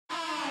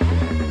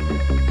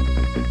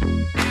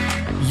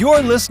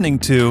You're listening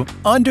to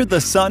Under the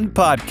Sun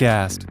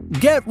Podcast.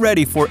 Get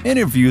ready for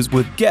interviews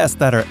with guests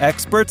that are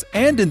experts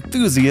and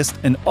enthusiasts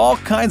in all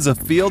kinds of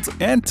fields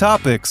and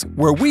topics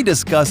where we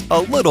discuss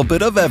a little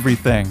bit of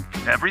everything.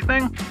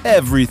 Everything?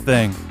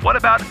 Everything. What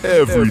about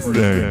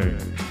everything?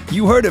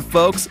 You heard it,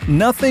 folks.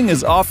 Nothing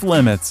is off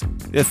limits.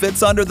 If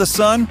it's under the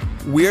sun,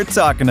 we're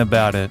talking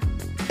about it.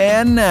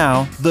 And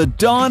now, the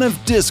dawn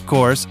of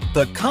discourse,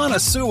 the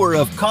connoisseur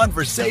of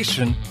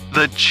conversation,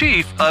 the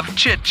chief of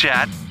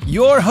chit-chat,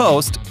 your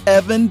host,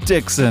 Evan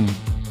Dixon.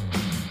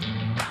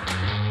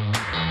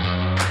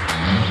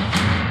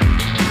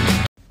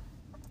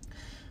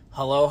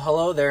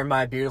 Hello there,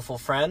 my beautiful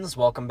friends.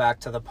 Welcome back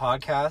to the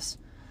podcast.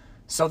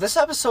 So this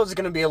episode is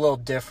going to be a little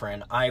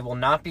different. I will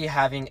not be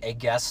having a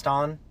guest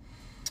on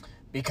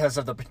because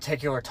of the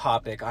particular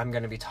topic I'm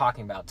going to be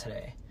talking about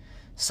today.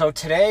 So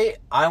today,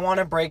 I want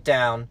to break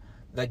down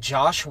the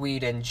Joss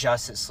Whedon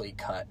Justice League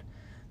cut.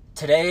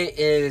 Today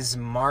is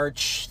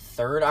March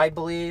 3rd, I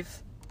believe.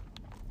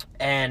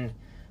 And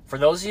for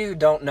those of you who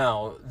don't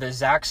know, the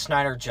Zack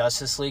Snyder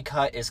Justice League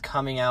cut is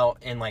coming out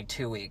in like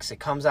 2 weeks. It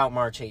comes out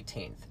March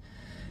 18th.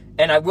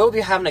 And I will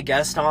be having a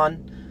guest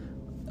on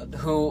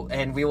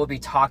and we will be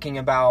talking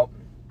about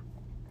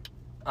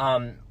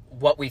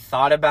what we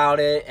thought about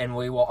it, and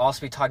we will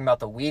also be talking about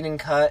the Whedon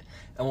cut,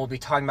 and we'll be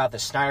talking about the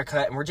Snyder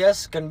cut, and we're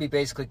just going to be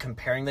basically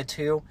comparing the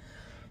two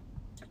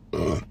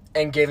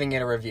and giving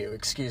it a review,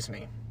 excuse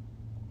me.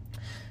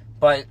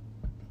 But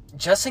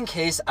just in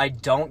case I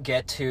don't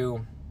get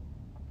to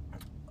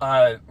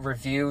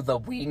review the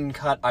Whedon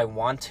cut I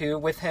want to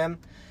with him,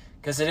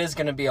 because it is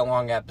going to be a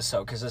long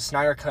episode, because the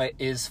Snyder cut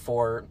is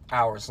 4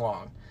 hours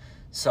long.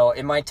 So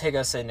it might take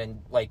us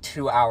in like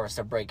 2 hours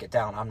to break it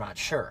down, I'm not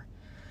sure.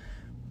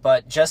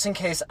 But just in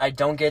case I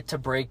don't get to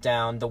break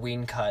down the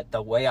Whedon cut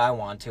the way I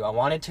want to, I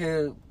wanted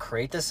to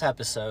create this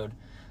episode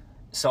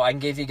so I can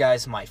give you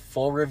guys my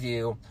full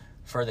review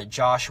for the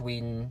Joss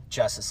Whedon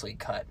Justice League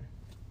cut.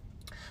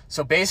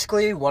 So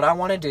basically what I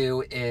want to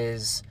do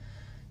is,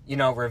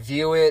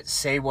 review it,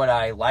 say what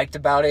I liked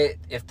about it,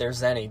 if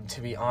there's any.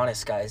 To be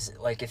honest, guys,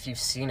 like if you've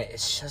seen it,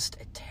 it's just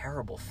a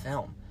terrible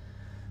film.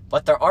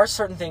 But there are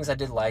certain things I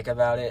did like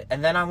about it,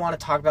 and then I want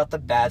to talk about the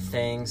bad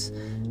things,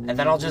 and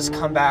then I'll just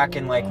come back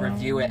and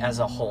review it as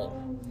a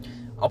whole.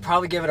 I'll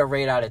probably give it a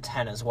rate out of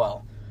 10 as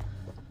well.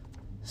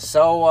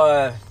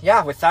 So,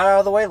 with that out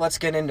of the way, let's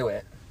get into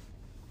it.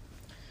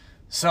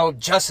 So,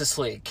 Justice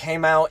League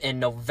came out in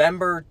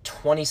November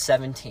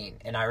 2017,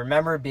 and I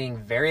remember being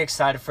very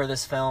excited for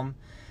this film,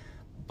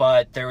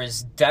 but there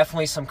was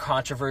definitely some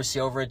controversy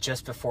over it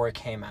just before it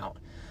came out.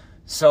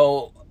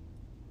 So,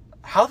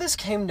 how this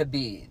came to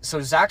be,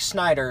 so Zack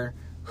Snyder,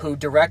 who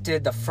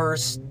directed the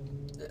first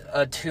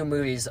 2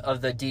 movies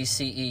of the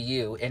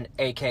DCEU,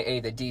 aka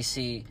the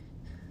DC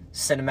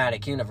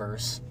Cinematic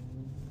Universe,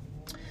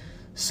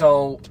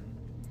 so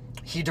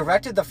he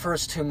directed the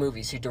first 2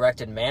 movies. He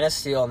directed Man of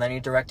Steel, and then he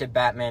directed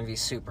Batman v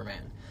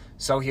Superman.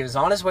 So he was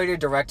on his way to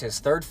direct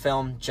his 3rd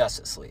film,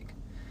 Justice League.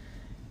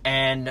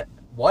 And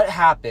what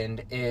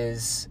happened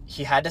is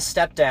he had to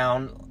step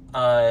down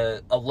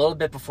a little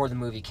bit before the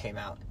movie came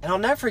out. And I'll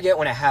never forget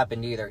when it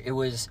happened either. It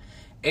was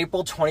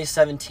April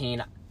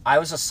 2017. I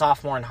was a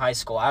sophomore in high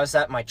school. I was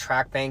at my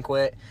track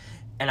banquet,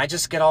 and I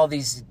just get all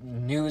these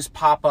news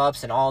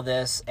pop-ups and all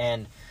this,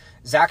 and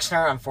Zack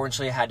Snyder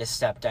unfortunately had to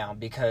step down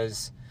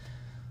because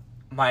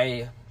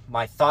my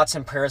thoughts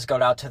and prayers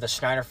go out to the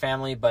Snyder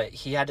family, but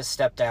he had to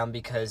step down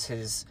because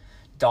his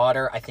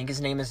daughter, I think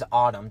his name is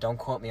Autumn, don't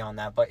quote me on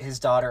that, but his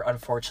daughter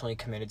unfortunately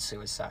committed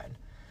suicide,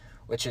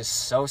 which is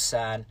so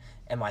sad.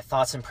 And my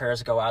thoughts and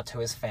prayers go out to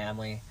his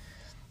family.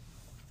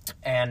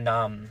 And,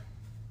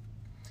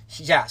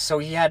 so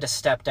he had to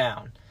step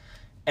down.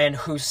 And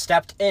who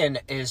stepped in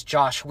is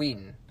Joss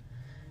Whedon.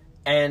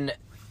 And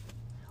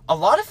a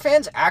lot of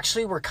fans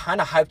actually were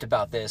kind of hyped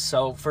about this.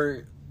 So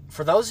for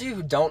those of you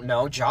who don't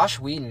know, Joss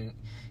Whedon,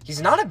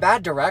 he's not a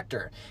bad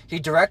director. He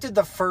directed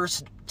the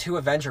first 2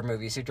 Avenger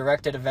movies. He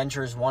directed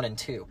Avengers 1 and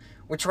 2,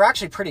 which were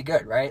actually pretty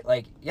good, right?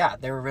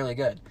 They were really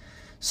good.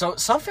 So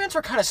some fans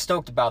were kind of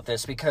stoked about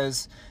this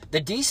because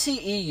the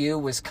DCEU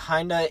was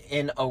kind of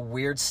in a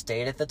weird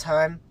state at the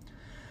time.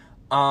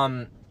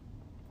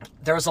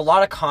 There was a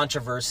lot of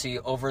controversy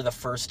over the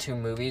first 2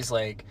 movies.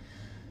 A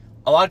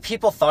lot of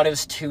people thought it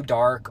was too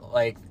dark.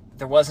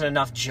 There wasn't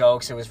enough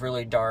jokes. It was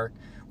really dark,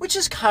 which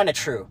is kind of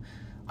true.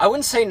 I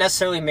wouldn't say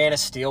necessarily Man of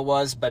Steel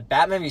was, but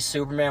Batman v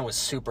Superman was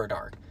super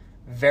dark.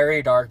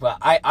 Very dark, but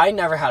I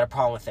never had a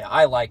problem with it.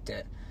 I liked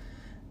it.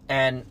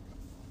 And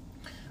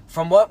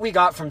from what we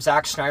got from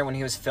Zack Snyder when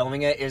he was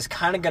filming it, is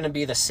kind of going to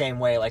be the same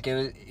way.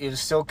 It was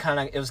still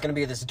it was going to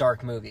be this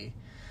dark movie.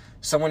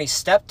 So when he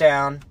stepped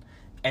down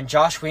and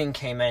Joss Whedon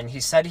came in, he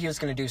said he was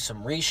going to do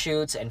some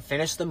reshoots and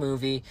finish the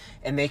movie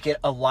and make it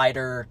a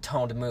lighter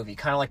toned movie,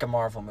 kind of like a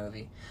Marvel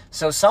movie.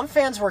 So some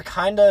fans were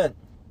kind of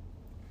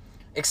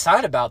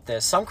excited about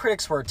this. Some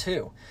critics were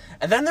too.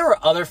 And then there were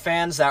other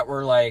fans that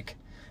were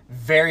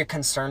very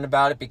concerned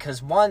about it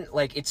because one,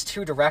 it's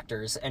 2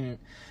 directors, and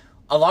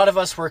a lot of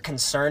us were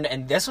concerned,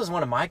 and this was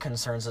one of my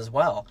concerns as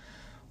well,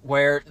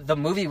 where the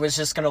movie was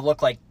just going to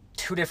look like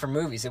two different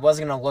movies. It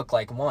wasn't going to look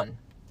like one.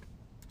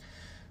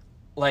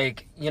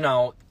 Like, you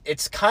know,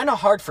 it's kind of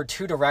hard for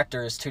two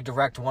directors to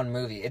direct one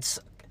movie. It's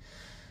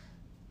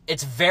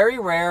very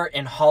rare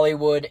in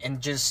Hollywood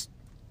and just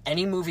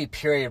any movie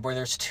period where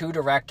there's two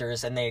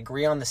directors and they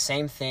agree on the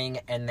same thing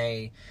and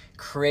they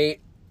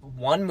create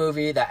one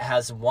movie that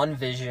has one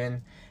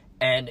vision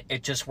and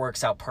it just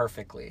works out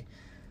perfectly.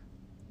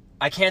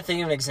 I can't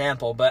think of an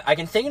example, but I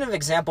can think of an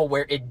example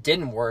where it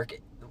didn't work.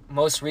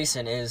 Most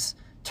recent is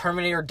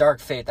Terminator Dark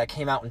Fate that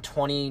came out in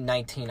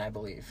 2019, I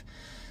believe.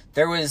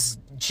 There was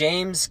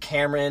James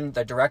Cameron,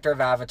 the director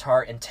of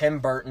Avatar, and Tim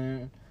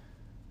Burton.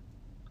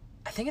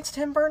 I think it's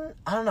Tim Burton?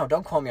 I don't know,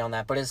 don't quote me on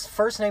that, but his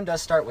first name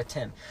does start with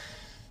Tim.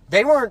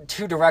 They weren't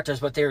two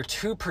directors, but they were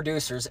two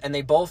producers, and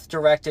they both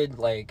directed,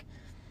 like,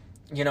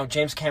 you know,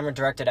 James Cameron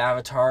directed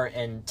Avatar,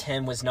 and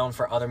Tim was known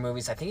for other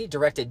movies. I think he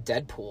directed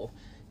Deadpool.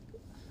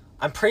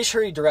 I'm pretty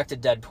sure he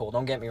directed Deadpool,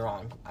 don't get me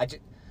wrong.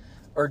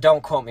 Or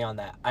don't quote me on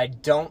that. I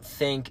don't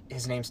think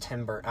his name's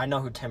Tim Burton. I know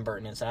who Tim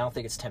Burton is, and I don't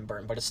think it's Tim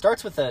Burton, but it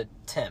starts with a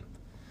Tim.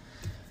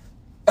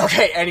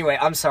 Okay, anyway,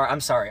 I'm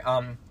sorry.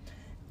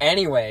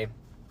 Anyway,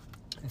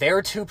 they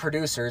were two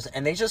producers,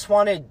 and they just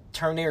wanted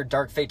Terminator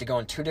Dark Fate to go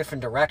in two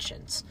different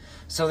directions.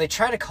 So they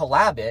tried to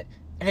collab it,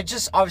 and it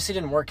just obviously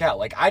didn't work out.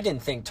 Like, I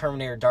didn't think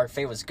Terminator Dark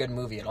Fate was a good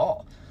movie at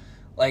all.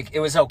 Like, it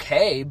was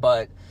okay,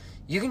 but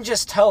you can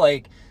just tell,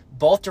 like,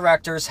 both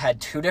directors had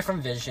two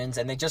different visions,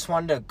 and they just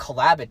wanted to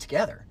collab it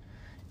together.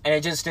 And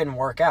it just didn't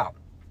work out.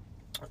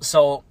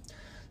 So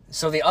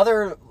the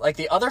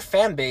other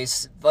fan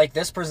base, like,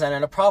 this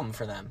presented a problem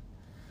for them.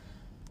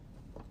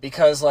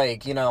 Because,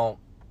 like, you know,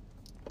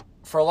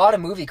 for a lot of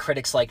movie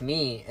critics like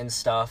me and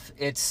stuff,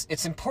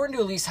 it's important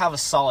to at least have a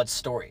solid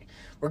story.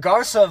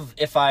 Regardless of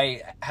if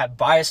I have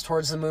bias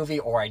towards the movie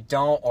or I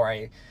don't, or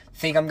I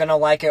think I'm going to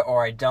like it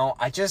or I don't.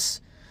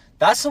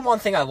 That's the one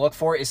thing I look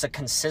for, is a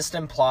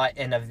consistent plot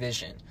and a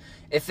vision.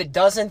 If it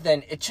doesn't,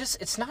 then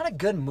it's not a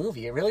good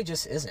movie. It really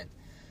just isn't.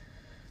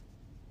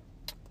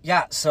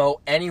 Yeah,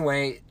 so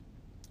anyway,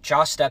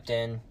 Josh stepped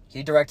in,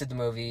 he directed the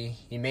movie,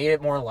 he made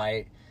it more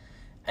light,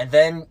 and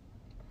then,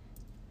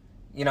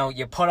 you know,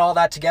 you put all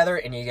that together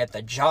and you get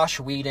the Joss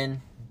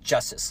Whedon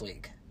Justice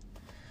League.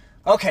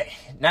 Okay,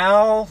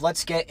 now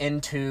let's get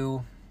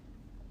into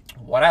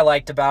what I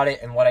liked about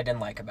it and what I didn't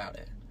like about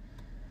it.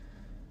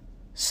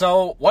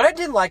 So, what I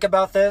did like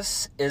about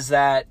this is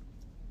that,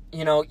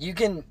 you know,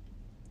 the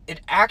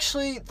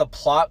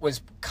plot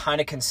was kind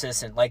of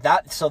consistent. Like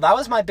that, so that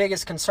was my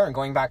biggest concern,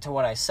 going back to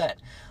what I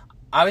said.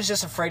 I was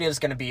just afraid it was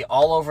going to be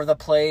all over the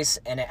place,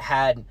 and it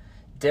had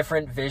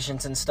different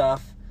visions and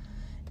stuff.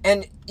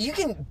 And you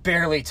can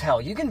barely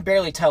tell.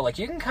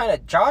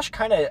 Like, Josh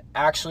kind of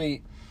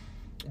actually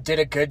did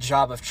a good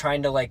job of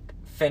trying to, like,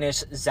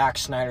 finish Zack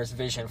Snyder's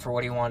vision for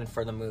what he wanted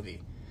for the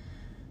movie.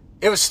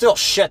 It was still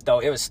shit, though.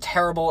 It was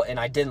terrible, and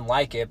I didn't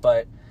like it,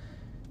 but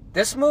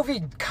this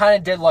movie kind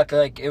of did look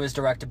like it was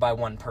directed by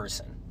one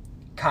person.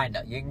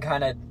 Kinda.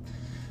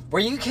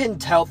 Where you can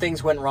tell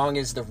things went wrong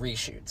is the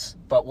reshoots.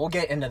 But we'll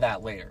get into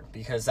that later,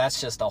 because that's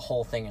just a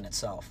whole thing in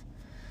itself.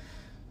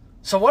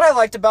 So what I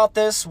liked about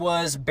this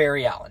was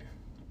Barry Allen.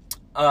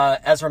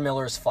 Ezra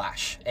Miller's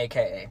Flash,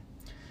 a.k.a.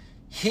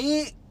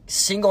 He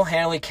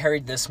single-handedly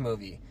carried this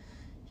movie.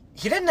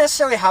 He didn't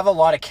necessarily have a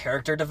lot of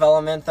character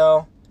development,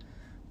 though.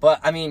 But,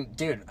 I mean,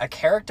 dude, a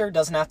character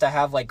doesn't have to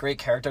have, like, great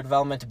character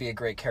development to be a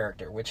great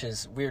character, which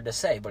is weird to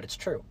say, but it's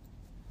true.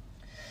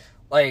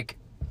 Like,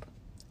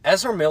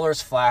 Ezra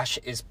Miller's Flash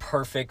is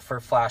perfect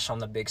for Flash on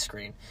the big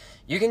screen.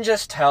 You can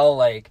just tell,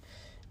 like,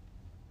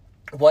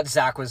 what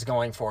Zack was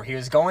going for. He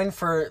was going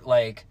for,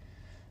 like,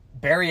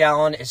 Barry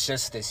Allen is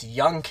just this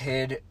young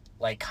kid,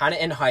 like, kind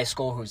of in high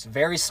school, who's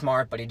very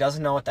smart, but he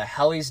doesn't know what the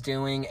hell he's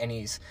doing, and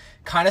he's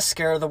kind of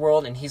scared of the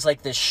world, and he's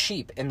like this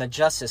sheep in the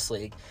Justice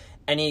League.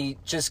 And he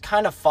just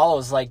kind of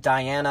follows, like,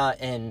 Diana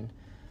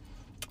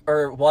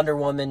or Wonder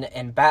Woman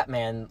and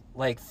Batman,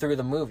 like, through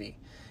the movie.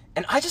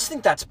 And I just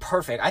think that's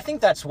perfect. I think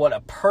that's what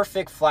a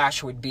perfect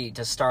Flash would be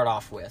to start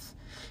off with.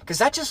 Because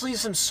that just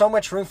leaves him so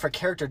much room for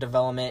character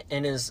development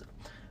in his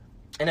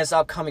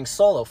upcoming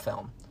solo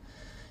film.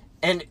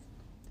 And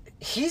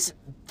he's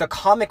the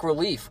comic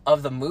relief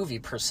of the movie,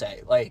 per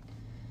se. Like,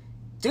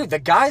 dude, the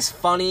guy's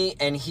funny,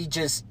 and he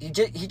just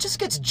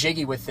gets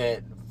jiggy with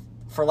it,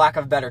 for lack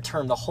of a better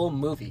term, the whole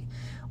movie.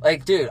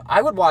 Like, dude,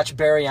 I would watch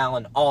Barry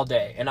Allen all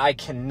day, and I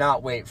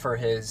cannot wait for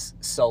his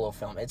solo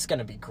film. It's going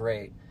to be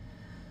great.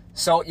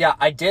 So, yeah,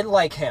 I did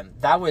like him.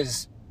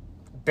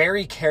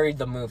 Barry carried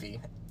the movie,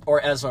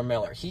 or Ezra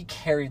Miller. He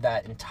carried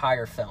that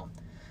entire film.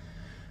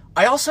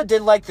 I also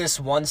did like this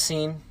one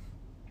scene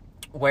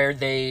where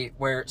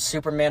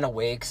Superman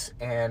awakes,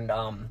 and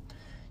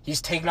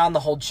he's taking on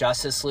the whole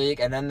Justice League,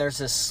 and then there's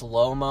this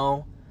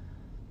slow-mo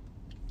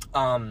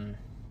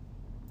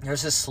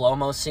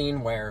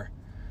scene where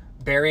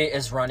Barry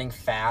is running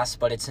fast,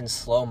 but it's in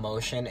slow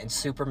motion, and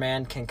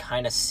Superman can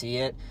kind of see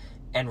it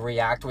and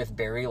react with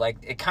Barry. Like,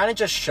 it kind of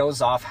just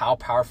shows off how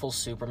powerful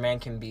Superman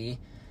can be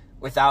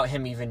without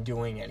him even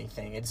doing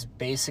anything. It's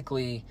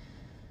basically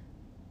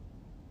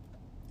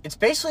it's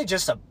basically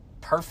just a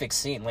perfect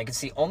scene. Like,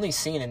 it's the only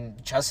scene in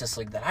Justice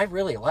League that I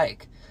really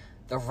like.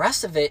 The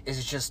rest of it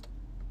is just,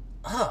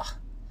 ugh.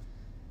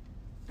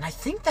 And I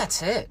think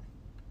that's it.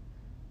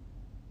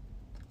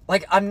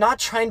 Like, I'm not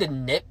trying to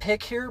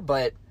nitpick here,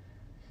 but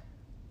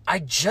I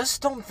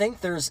just don't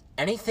think there's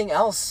anything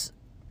else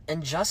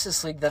in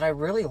Justice League that I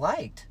really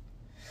liked.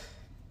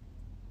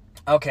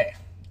 Okay,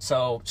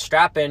 so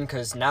strap in,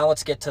 because now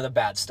let's get to the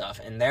bad stuff.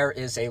 And there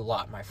is a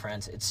lot, my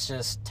friends. It's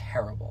just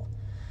terrible.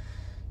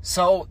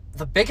 So,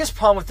 the biggest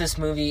problem with this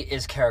movie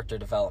is character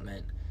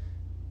development.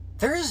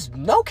 There is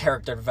no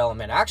character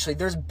development, actually.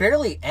 There's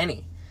barely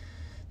any.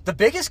 The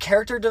biggest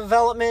character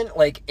development,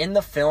 like, in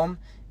the film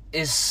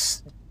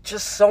is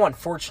just so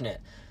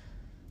unfortunate.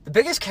 The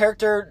biggest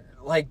character,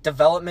 like,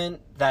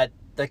 development that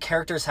the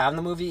characters have in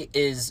the movie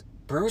is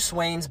Bruce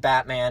Wayne's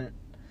Batman,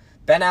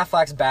 Ben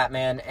Affleck's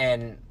Batman,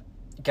 and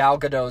Gal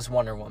Gadot's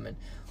Wonder Woman,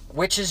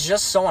 which is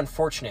just so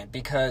unfortunate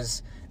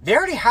because they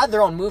already had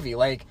their own movie.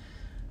 Like,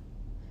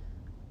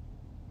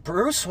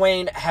 Bruce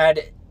Wayne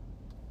had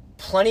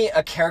plenty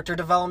of character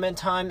development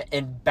time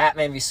in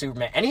Batman v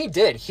Superman, and he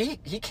did. He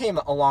came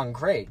along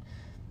great.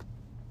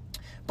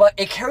 But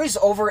it carries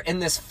over in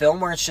this film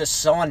where it's just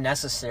so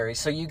unnecessary.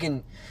 So you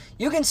can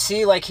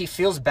see, like, he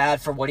feels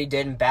bad for what he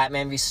did in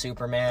Batman v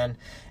Superman,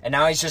 and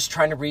now he's just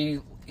trying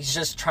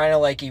to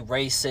like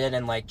erase it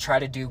and like try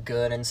to do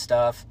good and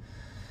stuff.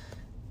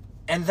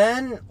 And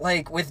then,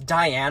 like, with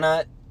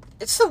Diana,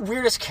 it's the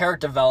weirdest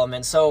character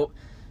development. So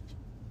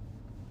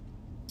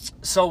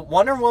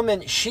Wonder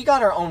Woman, she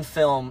got her own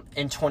film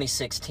in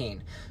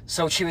 2016.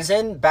 So she was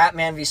in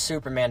Batman v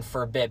Superman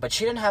for a bit, but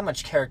she didn't have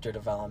much character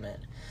development.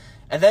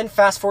 And then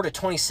fast forward to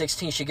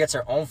 2016, she gets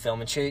her own film,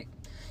 which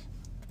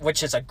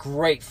is a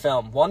great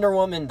film. Wonder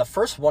Woman, the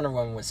first Wonder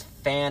Woman was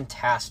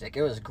fantastic.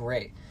 It was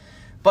great.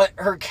 But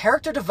her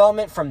character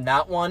development from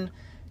that one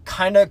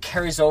kind of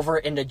carries over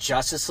into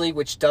Justice League,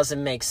 which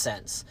doesn't make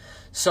sense.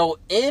 So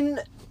in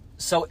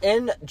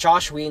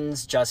Joss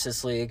Whedon's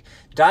Justice League,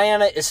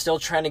 Diana is still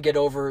trying to get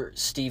over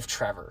Steve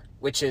Trevor,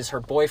 which is her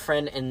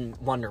boyfriend in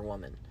Wonder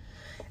Woman.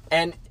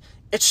 And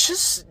it's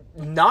just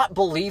not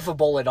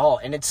believable at all.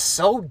 And it's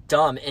so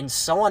dumb and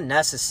so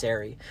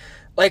unnecessary.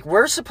 Like,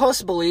 we're supposed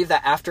to believe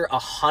that after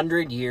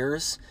 100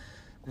 years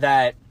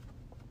that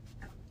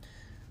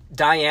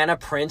Diana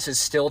Prince is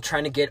still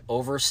trying to get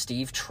over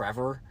Steve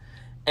Trevor.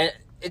 And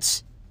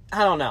it's, I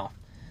don't know.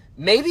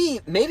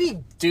 Maybe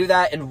do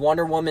that in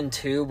Wonder Woman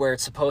 2, where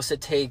it's supposed to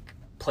take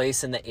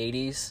place in the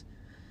 80s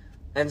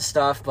and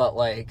stuff, but,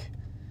 like,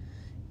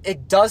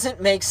 it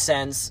doesn't make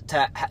sense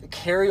to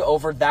carry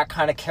over that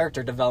kind of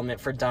character development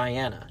for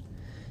Diana.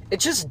 It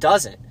just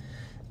doesn't.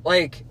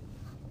 Like,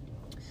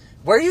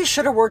 where you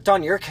should have worked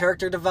on your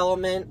character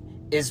development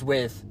is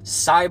with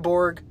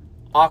Cyborg,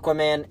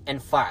 Aquaman,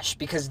 and Flash,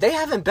 because they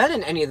haven't been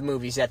in any of the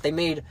movies yet. They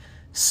made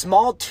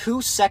small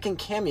 2-second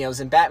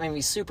cameos in Batman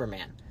v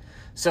Superman.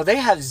 So they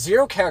have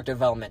zero character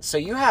development. So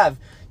you have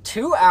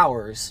 2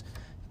 hours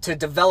to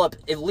develop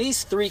at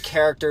least 3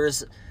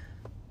 characters,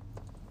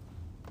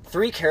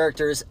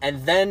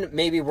 and then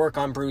maybe work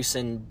on Bruce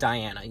and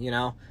Diana, you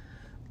know?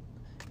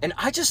 And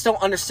I just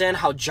don't understand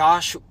how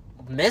Josh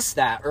missed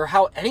that, or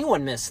how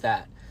anyone missed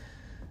that.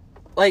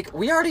 Like,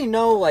 we already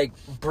know, like,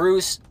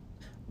 Bruce,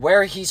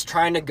 where he's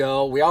trying to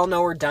go. We all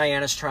know where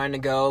Diana's trying to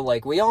go.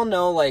 Like, we all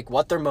know, like,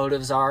 what their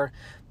motives are.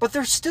 But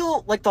they're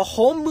still, like, the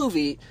whole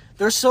movie,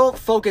 they're still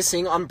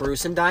focusing on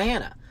Bruce and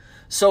Diana.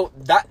 So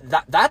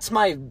that's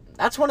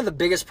one of the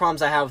biggest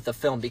problems I have with the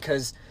film,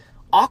 because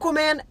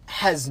Aquaman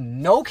has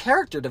no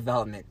character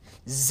development.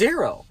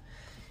 Zero.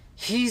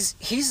 He's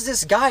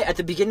this guy at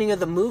the beginning of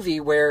the movie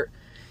where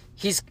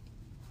he's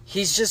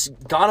just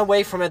gone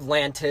away from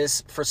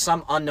Atlantis for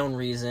some unknown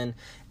reason,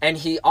 and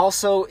he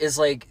also is,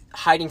 like,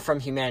 hiding from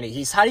humanity.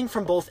 He's hiding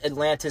from both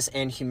Atlantis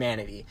and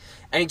humanity,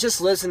 and he just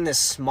lives in this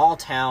small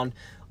town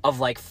of,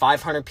 like,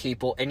 500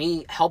 people, and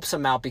he helps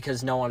them out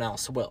because no one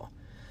else will.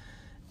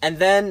 And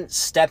then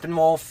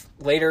Steppenwolf,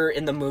 later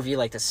in the movie,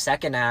 like the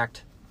second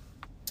act,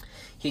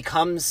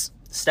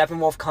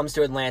 Steppenwolf comes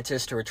to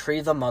Atlantis to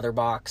retrieve the mother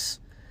box,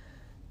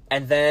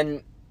 and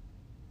then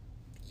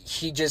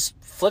he just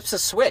flips a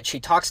switch. He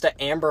talks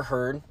to Amber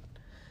Heard's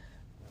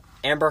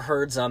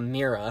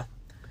Mira,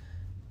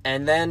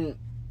 and then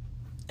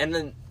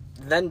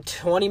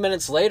 20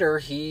 minutes later,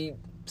 he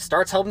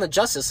starts helping the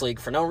Justice League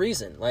for no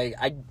reason. Like,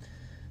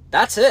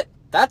 that's it.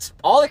 That's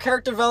all the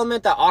character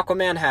development that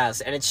Aquaman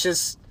has, and it's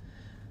just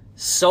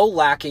so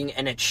lacking,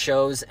 and it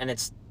shows, and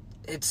it's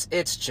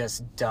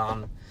just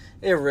dumb.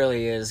 It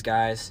really is,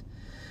 guys.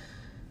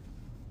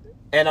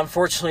 And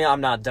unfortunately,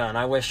 I'm not done.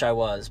 I wish I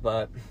was,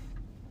 but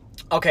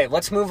okay,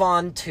 let's move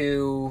on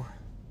to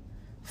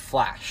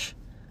Flash.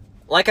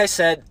 Like I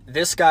said,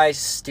 this guy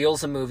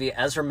steals a movie.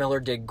 Ezra Miller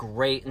did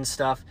great and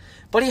stuff,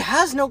 but he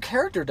has no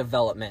character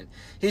development.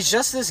 He's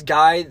just this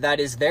guy that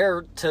is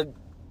there to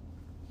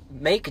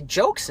make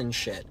jokes and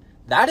shit.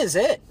 That is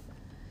it.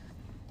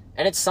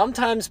 And it's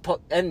sometimes,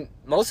 and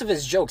most of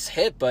his jokes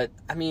hit, but,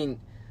 I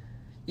mean,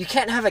 you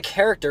can't have a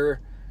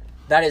character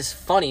that is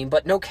funny,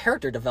 but no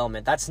character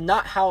development. That's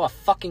not how a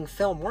fucking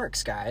film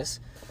works, guys.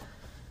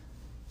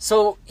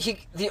 So,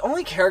 the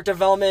only character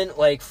development,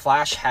 like,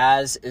 Flash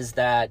has is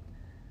that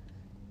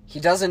he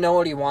doesn't know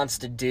what he wants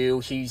to do.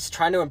 He's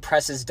trying to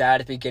impress his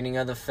dad at the beginning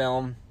of the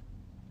film.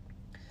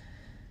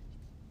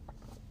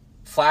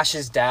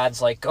 Flash's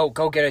dad's like, go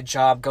get a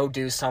job, go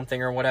do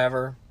something or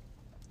whatever.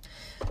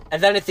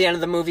 And then at the end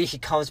of the movie, he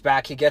comes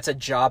back, he gets a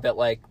job at,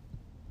 like,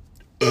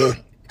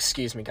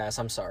 excuse me, guys,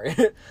 I'm sorry,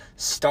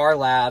 Star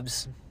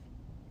Labs,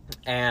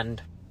 and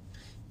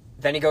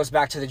then he goes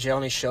back to the jail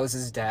and he shows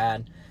his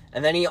dad.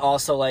 And then he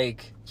also,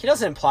 like, he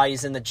doesn't imply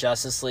he's in the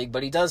Justice League,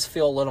 but he does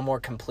feel a little more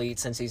complete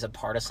since he's a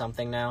part of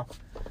something now.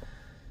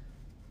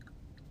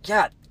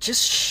 Yeah,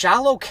 just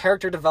shallow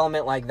character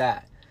development like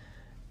that.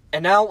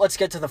 And now let's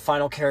get to the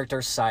final character,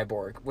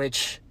 Cyborg,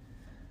 which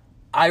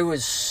I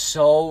was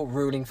so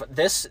rooting for.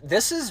 This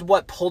is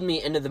what pulled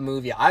me into the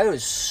movie. I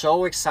was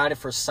so excited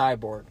for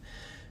Cyborg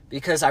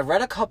because I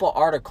read a couple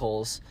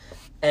articles,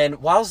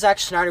 and while Zack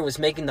Snyder was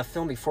making the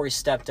film before he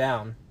stepped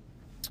down,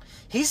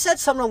 he said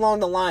something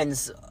along the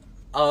lines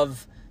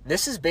of,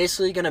 this is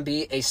basically going to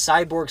be a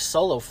Cyborg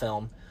solo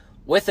film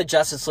with the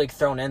Justice League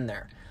thrown in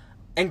there.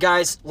 And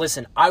guys,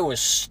 listen, I was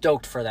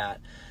stoked for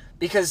that.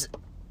 Because,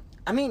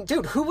 I mean,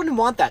 dude, who wouldn't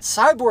want that?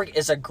 Cyborg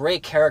is a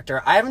great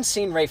character. I haven't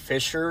seen Ray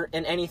Fisher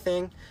in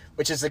anything,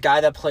 which is the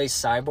guy that plays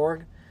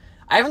Cyborg.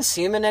 I haven't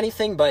seen him in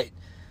anything, but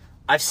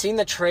I've seen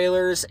the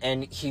trailers,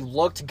 and he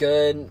looked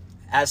good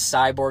as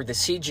Cyborg. The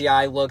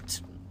CGI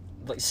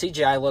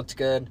looked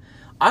good.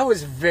 I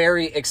was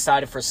very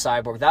excited for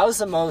Cyborg. That was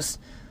the most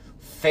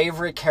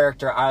favorite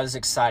character I was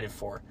excited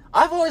for.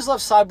 I've always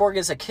loved Cyborg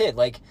as a kid.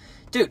 Like,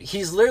 dude,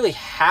 he's literally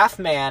half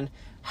man,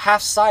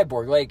 half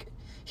cyborg. Like,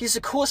 he's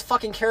the coolest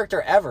fucking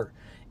character ever.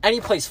 And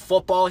he plays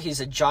football. He's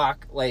a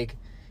jock. Like,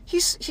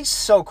 he's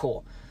so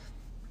cool.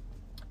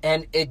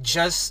 And it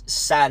just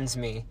saddens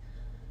me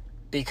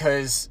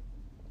because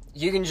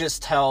you can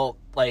just tell,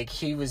 like,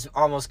 he was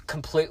almost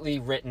completely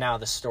written out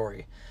of the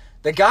story.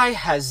 The guy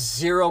has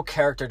zero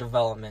character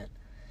development.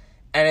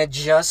 And it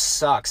just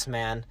sucks,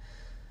 man.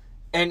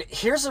 And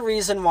here's the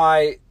reason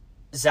why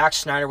Zack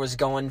Snyder was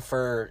going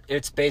for,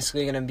 it's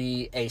basically going to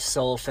be a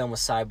solo film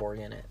with Cyborg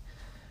in it.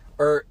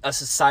 Or a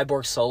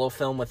Cyborg solo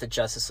film with the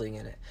Justice League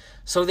in it.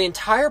 So the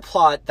entire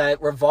plot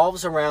that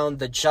revolves around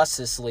the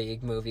Justice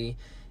League movie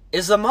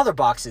is the mother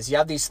boxes. You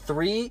have these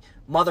 3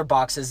 mother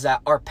boxes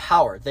that are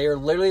power. They are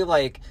literally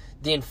like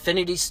the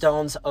Infinity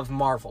Stones of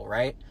Marvel,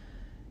 right?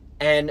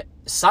 And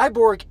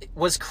Cyborg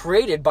was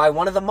created by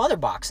one of the mother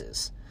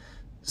boxes.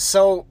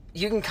 So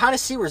you can kind of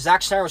see where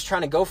Zack Snyder was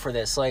trying to go for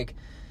this. Like,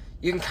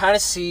 you can kind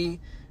of see,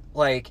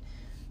 like,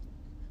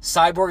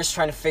 Cyborg is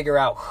trying to figure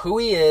out who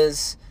he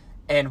is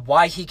and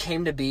why he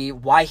came to be,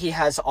 why he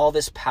has all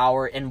this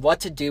power and what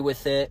to do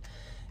with it.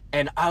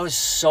 And I was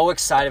so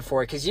excited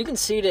for it because you can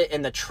see it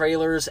in the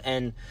trailers.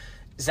 And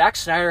Zack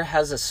Snyder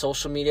has a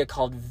social media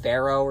called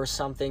Vero or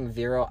something.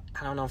 Vero.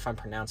 I don't know if I'm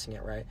pronouncing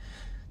it right.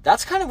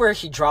 That's kind of where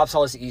he drops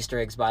all his Easter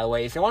eggs, by the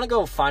way. If you want to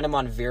go find him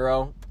on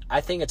Vero,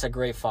 I think it's a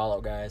great follow,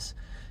 guys.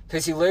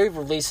 Because he literally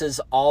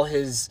releases all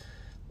his,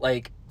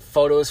 like,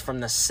 photos from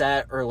the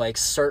set or, like,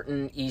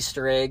 certain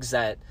Easter eggs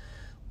that,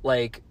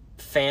 like,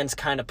 fans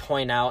kind of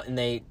point out and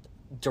they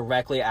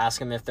directly ask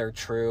him if they're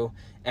true.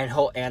 And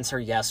he'll answer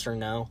yes or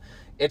no.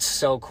 It's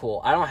so cool.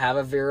 I don't have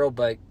a Vero,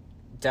 but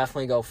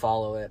definitely go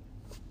follow it.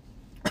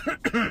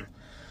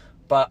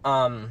 But,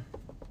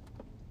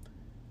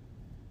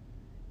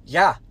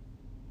 yeah.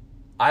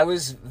 I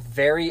was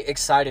very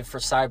excited for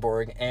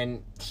Cyborg,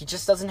 and he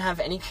just doesn't have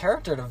any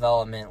character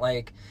development.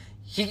 Like,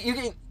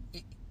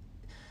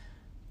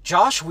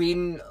 Josh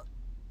Whedon,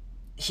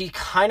 he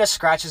kind of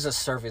scratches the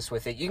surface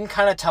with it. You can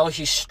kind of tell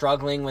he's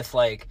struggling with,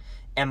 like,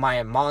 am I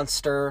a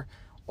monster,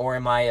 or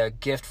am I a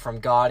gift from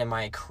God? Am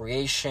I a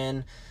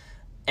creation?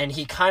 And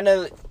he kind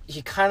of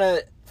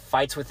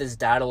fights with his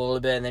dad a little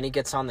bit, and then he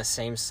gets on the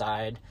same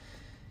side.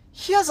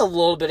 He has a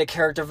little bit of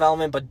character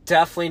development, but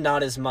definitely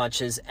not as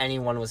much as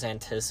anyone was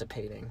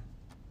anticipating.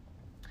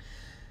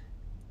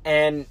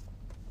 And,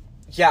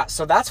 yeah,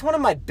 so that's one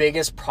of my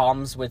biggest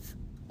problems with,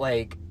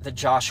 like, the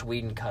Josh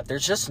Whedon cut.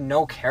 There's just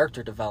no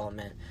character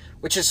development,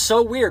 which is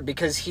so weird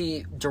because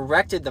he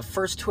directed the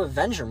first 2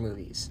 Avenger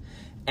movies.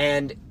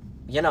 And,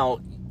 you know,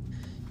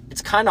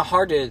 it's kind of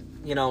hard to,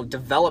 you know,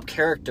 develop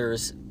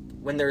characters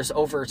when there's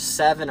over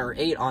 7 or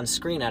 8 on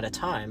screen at a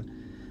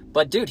time.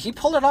 But, dude, he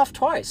pulled it off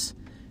twice.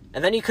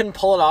 And then you couldn't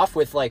pull it off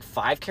with, like,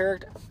 5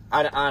 characters?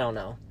 I don't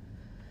know.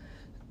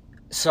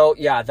 So,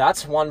 yeah,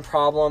 that's one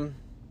problem.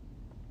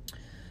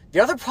 The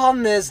other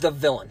problem is the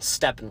villain,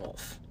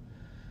 Steppenwolf.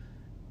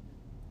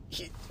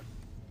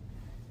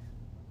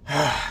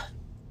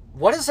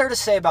 What is there to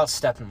say about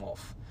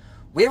Steppenwolf?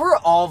 We were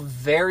all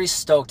very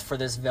stoked for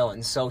this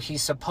villain. So,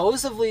 he's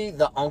supposedly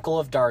the uncle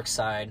of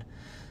Darkseid,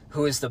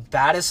 who is the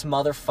baddest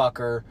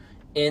motherfucker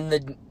in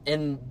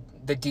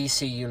the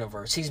DC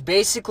universe. He's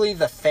basically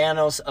the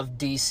Thanos of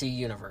DC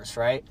universe,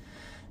 right?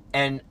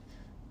 And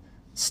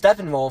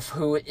Steppenwolf,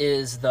 who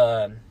is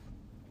the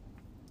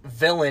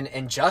villain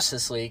in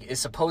Justice League is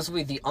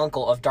supposedly the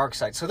uncle of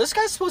Darkseid. So this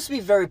guy's supposed to be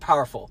very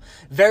powerful,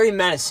 very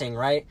menacing,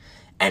 right?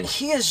 And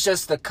he is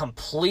just the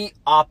complete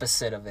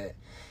opposite of it.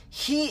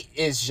 He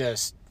is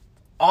just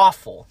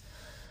awful.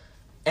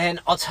 And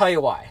I'll tell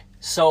you why.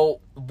 So,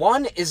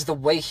 one is the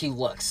way he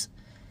looks.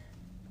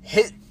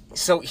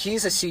 So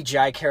he's a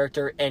CGI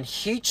character, and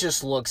he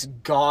just looks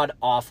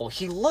god-awful.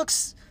 He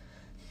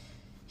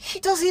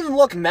doesn't even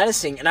look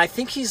menacing, and I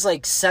think he's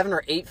like 7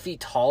 or 8 feet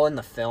tall in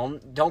the film.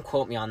 Don't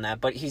quote me on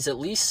that, but he's at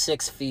least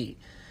 6 feet.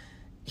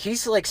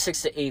 He's like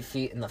 6 to 8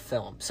 feet in the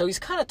film. So he's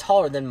kind of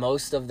taller than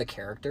most of the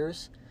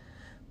characters,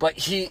 but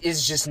he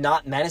is just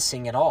not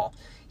menacing at all.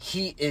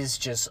 He is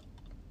just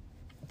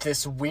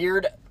this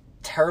weird,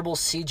 terrible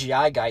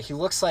CGI guy. He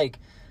looks like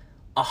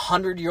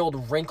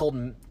 100-year-old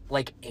wrinkled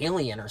like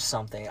alien or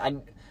something. I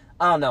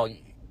don't know.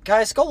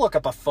 Guys, go look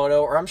up a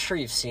photo, or I'm sure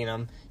you've seen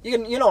him.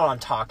 You know what I'm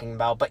talking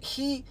about, but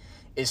he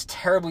is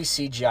terribly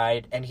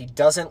CGI'd, and he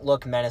doesn't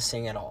look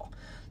menacing at all.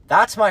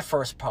 That's my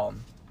first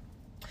problem.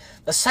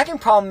 The second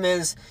problem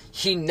is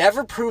he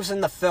never proves in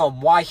the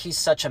film why he's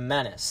such a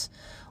menace.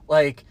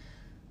 Like,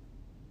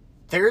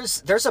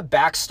 there's a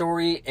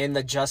backstory in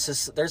the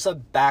Justice... There's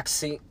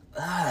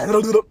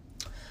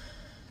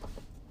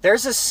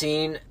a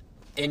scene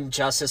in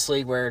Justice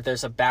League where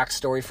there's a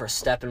backstory for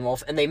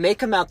Steppenwolf, and they make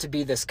him out to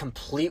be this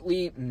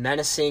completely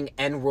menacing,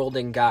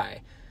 end-worlding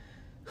guy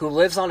who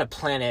lives on a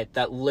planet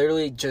that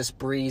literally just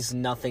breathes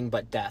nothing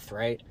but death,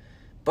 right?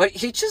 But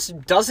he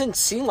just doesn't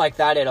seem like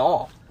that at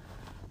all.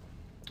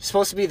 He's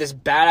supposed to be this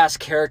badass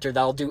character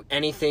that'll do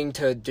anything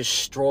to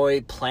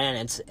destroy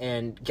planets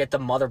and get the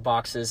mother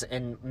boxes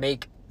and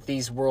make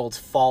these worlds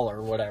fall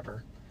or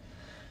whatever.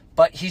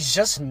 But he's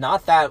just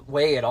not that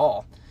way at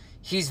all.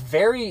 He was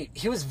very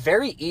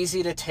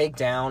easy to take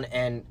down,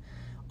 and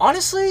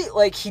honestly,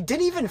 like, he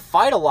didn't even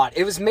fight a lot.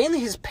 It was mainly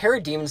his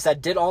parademons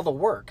that did all the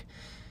work.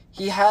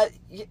 The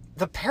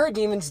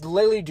parademons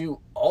literally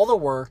do all the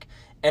work,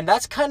 and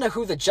that's kind of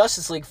who the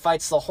Justice League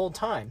fights the whole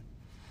time.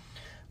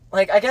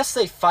 Like, I guess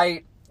they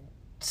fight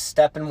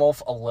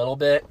Steppenwolf a little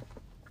bit,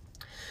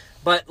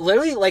 but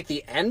literally, like,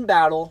 the end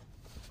battle,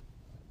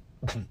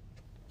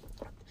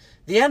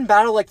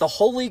 like, the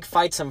whole league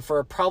fights him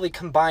for probably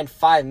combined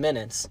 5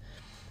 minutes.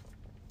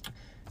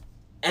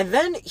 And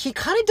then he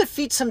kind of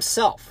defeats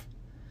himself.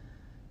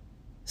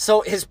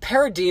 So his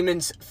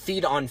parademons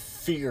feed on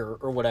fear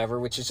or whatever,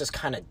 which is just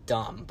kind of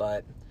dumb,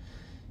 but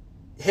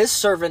his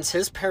servants,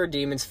 his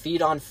parademons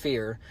feed on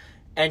fear,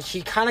 and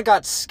he kind of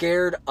got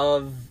scared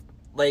of,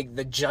 like,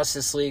 the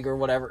Justice League or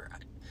whatever.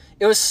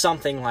 It was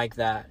something like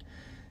that.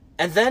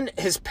 And then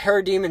his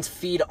parademons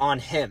feed on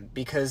him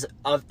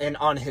and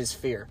on his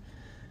fear.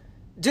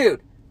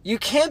 Dude, you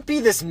can't be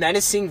this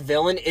menacing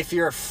villain if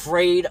you're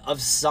afraid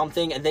of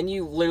something and then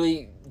you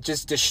literally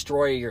just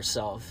destroy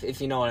yourself, if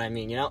you know what I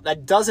mean, you know?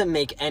 That doesn't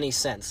make any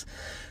sense.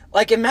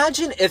 Like,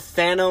 imagine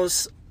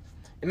Thanos,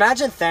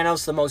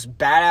 the most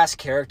badass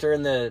character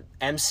in the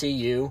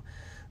MCU,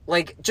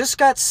 like, just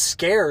got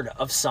scared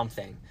of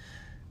something.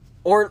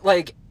 Or,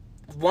 like,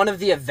 one of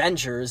the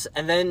Avengers,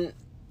 and then,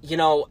 you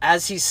know,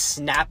 as he's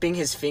snapping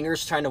his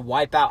fingers trying to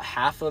wipe out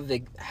half of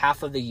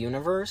the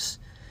universe,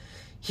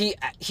 he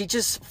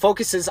just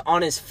focuses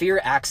on his fear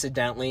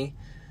accidentally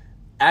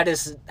at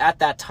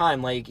that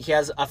time. Like, he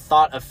has a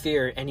thought of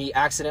fear and he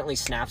accidentally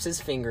snaps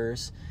his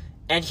fingers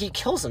and he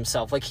kills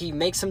himself. Like, he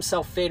makes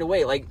himself fade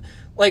away. Like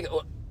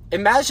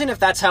imagine if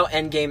that's how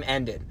Endgame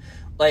ended.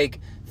 Like,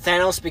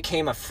 Thanos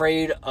became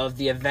afraid of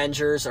the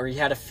Avengers, or he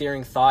had a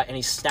fearing thought and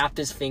he snapped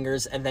his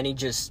fingers and then he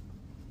just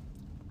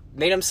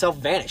made himself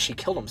vanish. He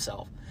killed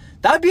himself.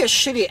 That would be a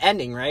shitty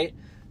ending, right?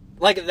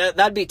 Like,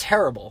 that'd be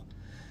terrible.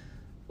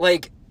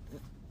 Like,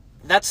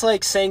 that's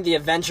like saying the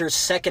Avengers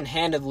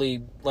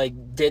second-handedly,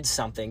 like, did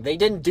something. They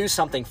didn't do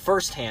something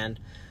firsthand,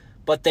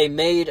 but they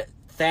made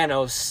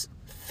Thanos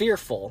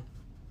fearful.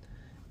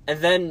 And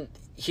then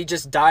he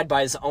just died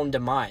by his own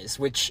demise,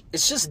 which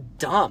is just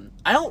dumb.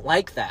 I don't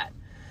like that.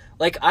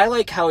 Like, I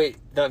like how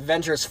the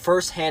Avengers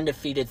first-hand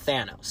defeated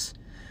Thanos.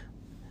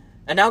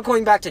 And now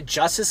going back to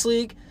Justice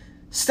League,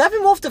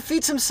 Steppenwolf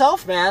defeats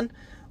himself, man.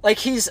 Like,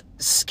 he's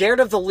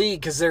scared of the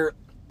League because they're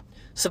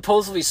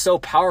supposedly so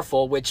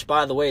powerful, which,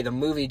 by the way, the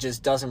movie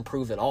just doesn't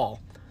prove at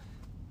all.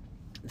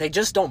 They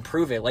just don't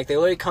prove it. Like, they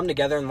literally come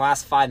together in the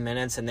last 5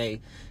 minutes and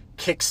they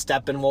kick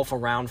Steppenwolf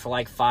around for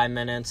like 5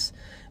 minutes,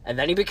 and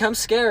then he becomes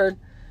scared,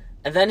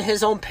 and then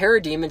his own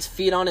parademons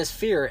feed on his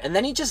fear, and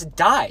then he just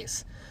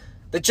dies.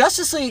 The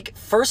Justice League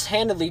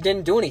first-handedly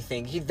didn't do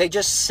anything. They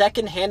just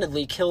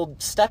second-handedly killed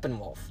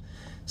Steppenwolf.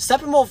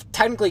 Steppenwolf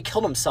technically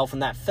killed himself in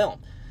that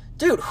film.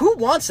 Dude, who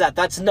wants that?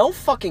 That's no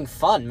fucking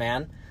fun,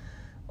 man.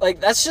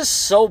 Like, that's just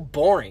so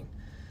boring.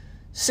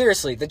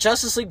 Seriously, the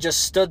Justice League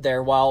just stood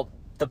there while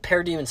the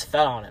parademons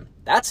fed on him.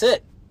 That's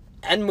it.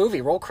 End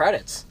movie, roll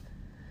credits.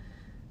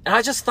 And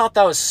I just thought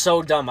that was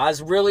so dumb. I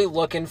was really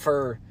looking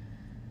for...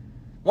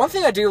 One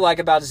thing I do like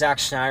about Zack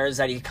Snyder is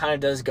that he kind of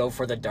does go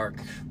for the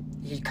dark...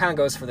 He kind of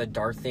goes for the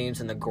dark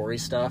themes and the gory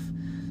stuff.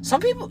 Some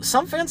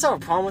fans have a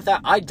problem with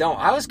that. I don't.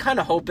 I was kind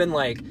of hoping,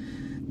 like,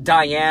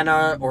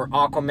 Diana or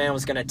Aquaman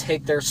was going to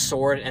take their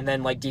sword and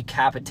then, like,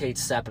 decapitate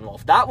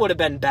Steppenwolf. That would have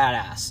been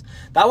badass.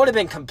 That would have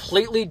been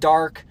completely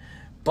dark,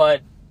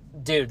 but,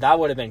 dude, that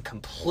would have been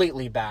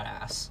completely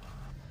badass.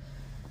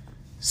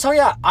 So,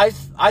 yeah, I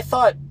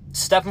thought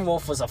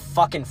Steppenwolf was a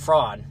fucking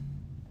fraud.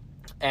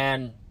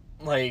 And,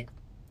 like,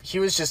 he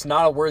was just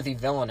not a worthy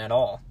villain at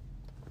all.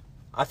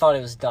 I thought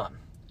it was dumb.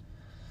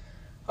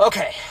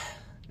 Okay,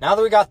 now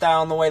that we got that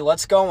out of the way,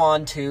 let's go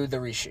on to the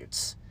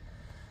reshoots.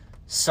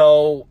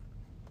 So,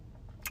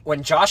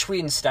 when Joss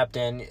Whedon stepped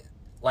in,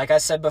 like I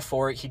said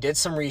before, he did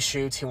some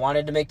reshoots. He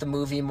wanted to make the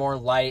movie more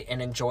light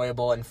and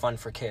enjoyable and fun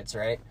for kids,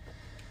 right?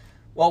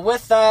 Well,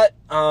 with that,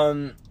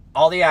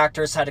 all the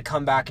actors had to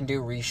come back and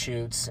do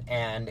reshoots,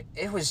 and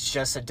it was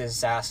just a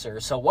disaster.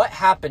 So what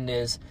happened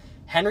is,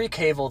 Henry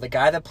Cavill, the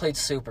guy that played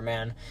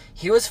Superman,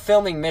 he was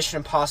filming Mission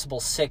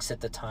Impossible 6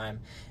 at the time,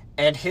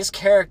 and his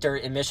character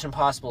in Mission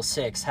Impossible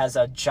 6 has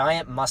a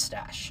giant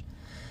mustache.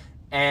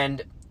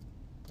 And,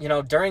 you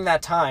know, during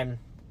that time,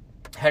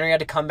 Henry had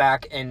to come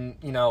back and,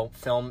 you know,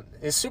 film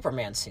his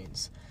Superman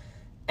scenes.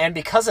 And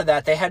because of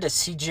that, they had to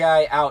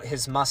CGI out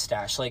his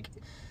mustache.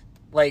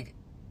 Like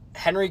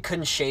Henry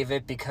couldn't shave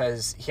it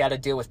because he had to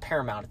deal with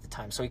Paramount at the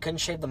time, so he couldn't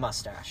shave the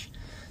mustache.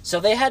 So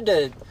they had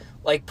to,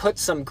 like, put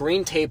some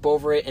green tape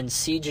over it and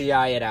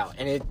CGI it out.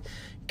 And it,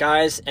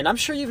 guys, and I'm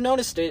sure you've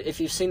noticed it if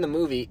you've seen the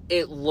movie,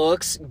 it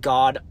looks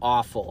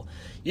god-awful.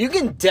 You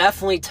can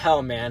definitely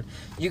tell, man.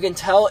 You can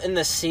tell in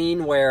the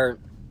scene where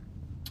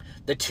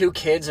the two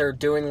kids are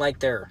doing, like,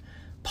 their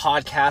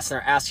podcast and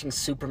they're asking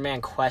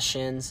Superman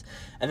questions.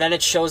 And then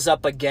it shows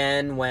up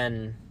again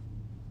when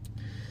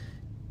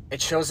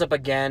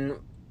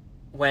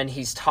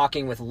he's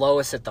talking with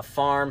Lois at the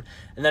farm.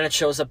 And then it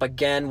shows up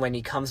again when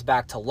he comes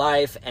back to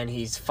life and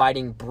he's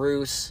fighting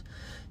Bruce.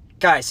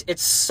 Guys,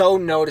 it's so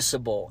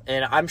noticeable.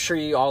 And I'm sure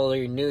you all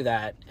already knew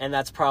that. And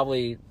that's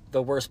probably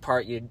the worst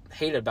part you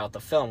hate about the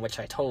film, which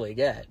I totally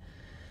get.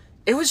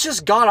 It was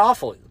just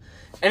god-awful.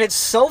 And it's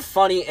so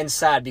funny and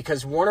sad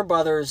because Warner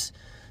Brothers,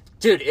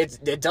 dude,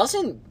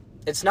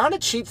 it's not a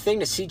cheap thing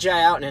to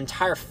CGI out an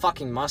entire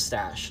fucking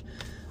mustache.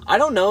 I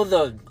don't know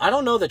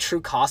the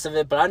true cost of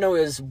it, but I know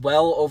it was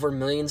well over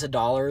millions of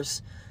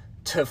dollars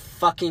to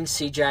fucking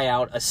CGI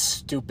out a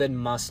stupid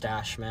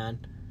mustache,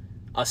 man.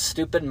 A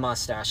stupid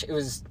mustache. It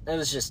was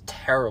just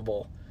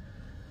terrible.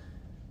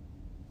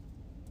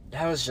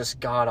 That was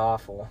just god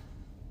awful.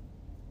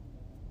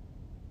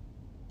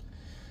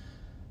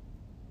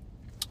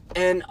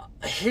 And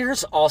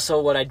here's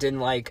also what I didn't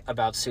like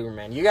about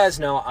Superman. You guys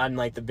know I'm,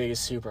 like, the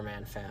biggest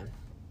Superman fan.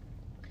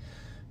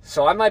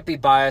 So I might be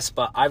biased,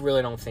 but I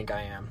really don't think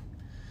I am.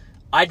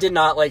 I did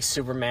not like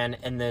Superman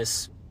in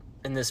this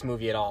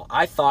movie at all.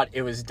 I thought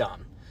it was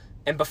dumb.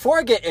 And before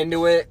I get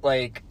into it,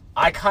 like,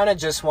 I kind of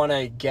just want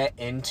to get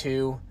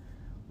into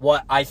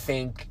what I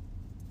think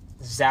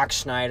Zack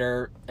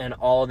Snyder and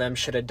all of them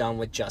should have done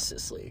with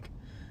Justice League.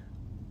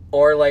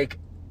 Or, like,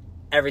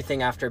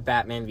 everything after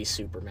Batman v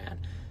Superman.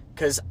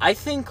 Because I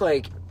think,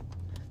 like,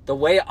 the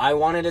way I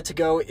wanted it to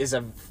go is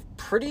a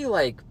pretty,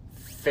 like,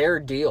 fair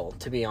deal,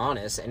 to be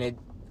honest. And it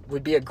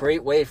would be a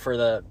great way for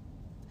the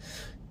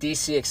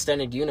DC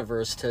Extended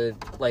Universe to,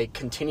 like,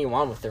 continue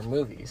on with their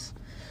movies.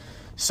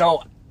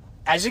 So,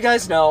 as you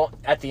guys know,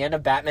 at the end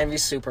of Batman v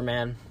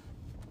Superman,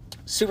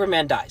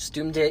 Superman dies.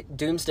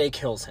 Doomsday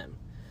kills him.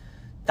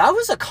 That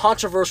was a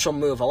controversial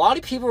move. A lot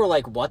of people were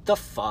like, what the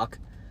fuck?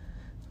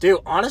 Dude,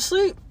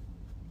 honestly,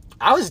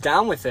 I was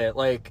down with it.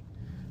 Like,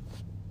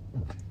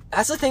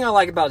 that's the thing I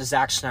like about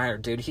Zack Snyder,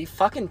 dude. He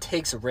fucking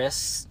takes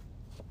risks,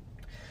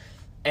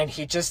 and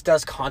he just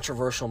does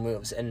controversial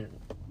moves. And,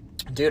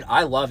 dude,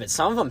 I love it.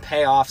 Some of them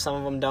pay off, some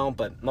of them don't,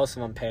 but most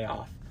of them pay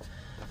off.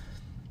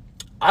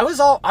 I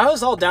was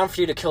all down for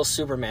you to kill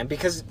Superman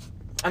because,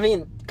 I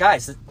mean,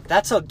 guys,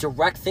 that's a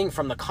direct thing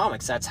from the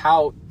comics. That's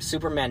how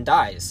Superman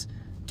dies.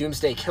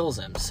 Doomsday kills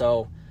him.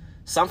 So,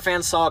 some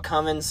fans saw it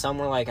coming, some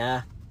were like,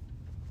 eh.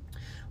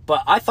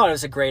 But I thought it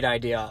was a great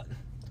idea.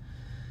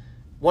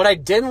 What I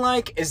didn't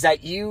like is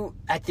that you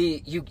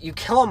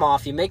kill him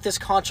off, you make this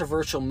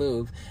controversial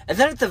move, and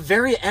then at the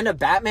very end of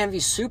Batman v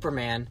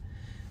Superman,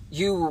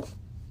 you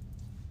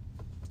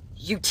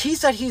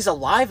tease that he's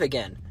alive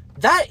again.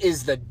 That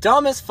is the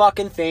dumbest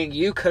fucking thing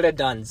you could have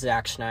done,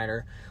 Zack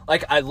Snyder.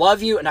 Like, I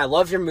love you, and I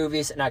love your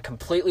movies, and I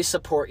completely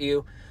support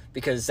you,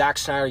 because Zack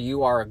Snyder,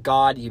 you are a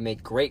god, you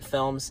make great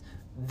films.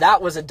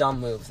 That was a dumb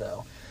move,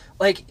 though.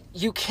 Like,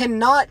 you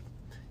cannot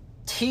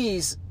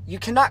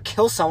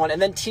kill someone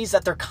and then tease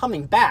that they're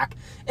coming back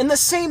in the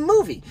same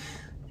movie.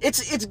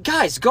 It's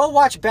guys, go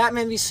watch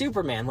Batman v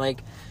Superman.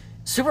 Like,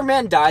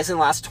 Superman dies in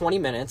the last 20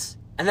 minutes,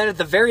 and then at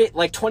the very,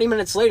 20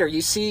 minutes later,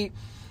 you see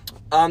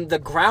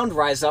the ground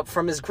rise up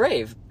from his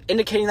grave,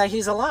 indicating that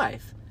he's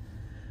alive.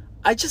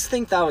 I just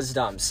think that was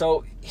dumb.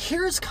 So,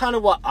 here's kind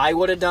of what I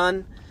would have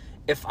done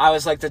if I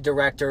was, the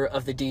director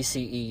of the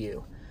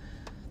DCEU.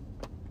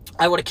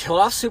 I would have killed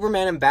off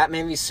Superman in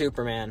Batman v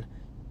Superman,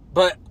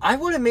 but I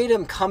would have made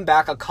him come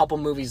back a couple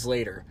movies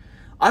later.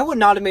 I would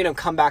not have made him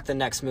come back the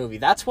next movie.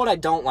 That's what I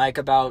don't like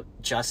about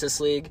Justice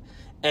League,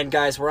 And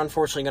guys, we're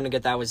unfortunately going to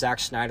get that with Zack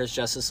Snyder's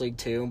Justice League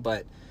too,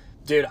 but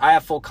dude, I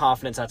have full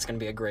confidence that's going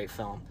to be a great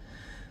film.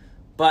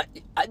 But,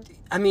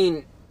 I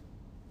mean,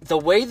 the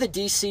way the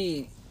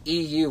DC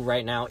EU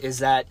right now is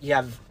that you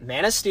have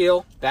Man of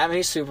Steel, Batman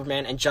v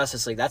Superman, and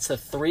Justice League. That's the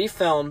 3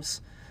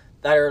 films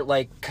that are,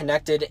 like,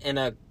 connected in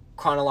a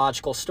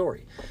chronological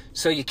story.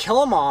 So you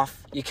kill him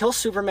off, you kill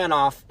Superman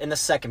off in the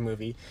second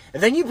movie,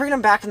 and then you bring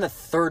him back in the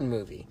third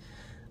movie.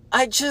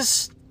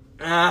 That's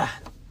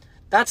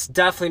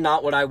definitely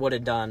not what I would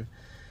have done.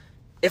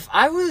 If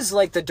I was,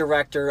 like, the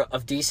director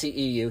of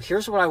DCEU,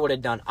 here's what I would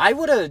have done. I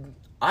would have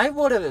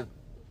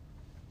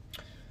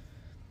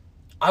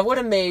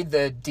made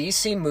the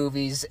DC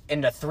movies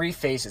into 3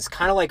 phases,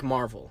 kind of like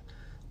Marvel.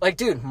 Like,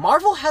 dude,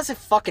 Marvel has it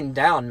fucking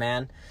down,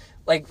 man.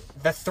 Like,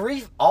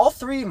 all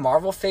 3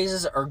 Marvel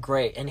phases are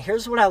great, and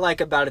here's what I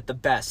like about it the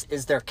best,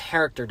 is their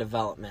character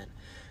development.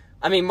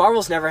 I mean,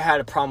 Marvel's never had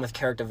a problem with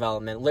character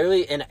development.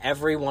 Literally, in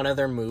every one of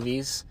their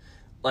movies,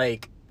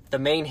 like,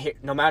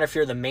 no matter if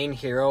you're the main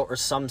hero or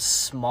some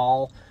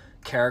small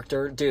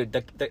character,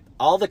 dude,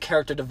 all the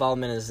character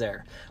development is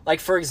there.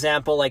 Like, for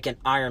example, like in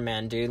Iron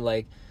Man,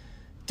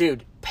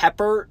 dude,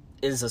 Pepper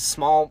is a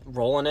small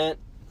role in it,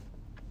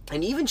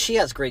 and even she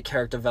has great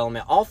character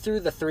development all through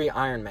the 3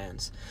 Iron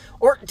Mans.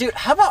 Or, dude,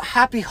 how about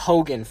Happy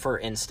Hogan, for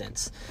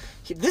instance?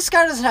 This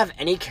guy doesn't have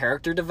any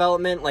character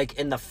development, like,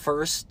 in the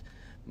first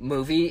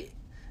movie.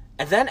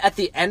 And then at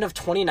the end of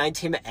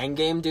 2019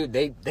 Endgame, dude,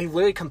 they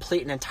literally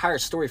complete an entire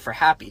story for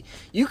Happy.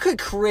 You could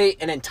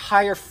create an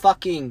entire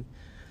fucking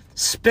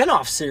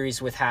spin-off series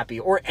with Happy,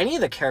 or any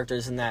of the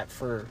characters in that,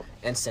 for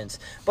instance.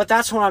 But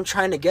that's what I'm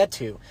trying to get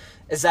to,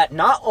 is that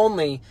not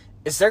only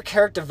is their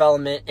character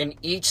development in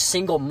each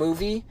single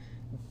movie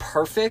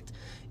perfect,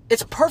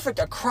 it's perfect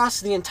across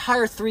the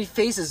entire 3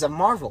 phases of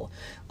Marvel.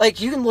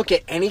 Like, you can look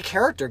at any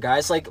character,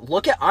 guys. Like,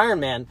 look at Iron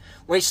Man,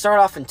 where he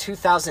started off in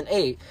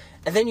 2008,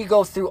 and then you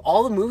go through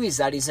all the movies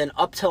that he's in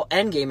up till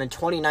Endgame in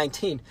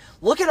 2019.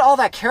 Look at all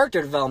that character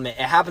development.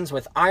 It happens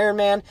with Iron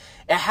Man.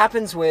 It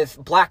happens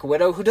with Black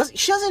Widow,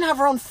 she doesn't have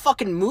her own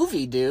fucking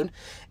movie, dude.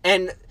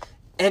 And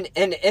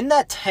in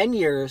that 10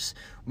 years,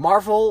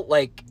 Marvel,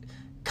 like,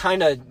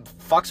 kind of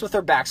fucks with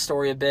her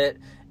backstory a bit.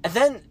 And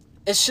then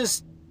it's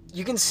just,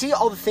 you can see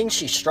all the things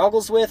she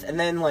struggles with. And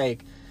then,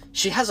 like,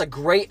 she has a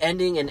great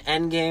ending in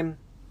Endgame,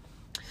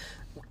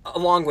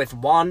 along with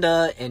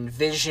Wanda and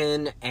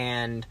Vision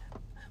and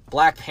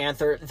Black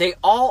Panther.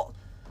 All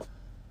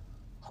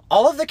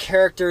of the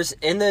characters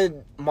in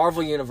the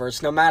Marvel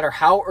Universe, no matter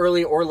how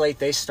early or late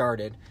they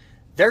started,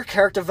 their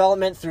character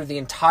development through the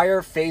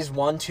entire Phase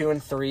 1, 2,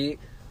 and 3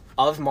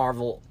 of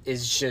Marvel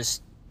is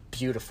just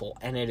beautiful,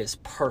 and it is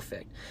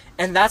perfect.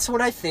 And that's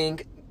what I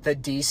think the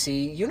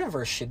DC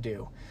Universe should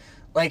do.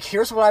 Like,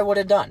 here's what I would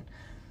have done.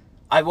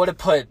 I would have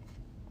put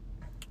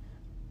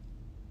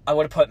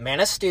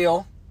Man of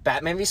Steel,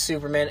 Batman v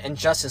Superman, and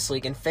Justice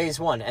League in Phase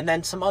 1, and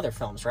then some other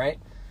films, right?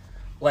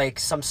 Like,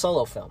 some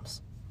solo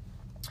films.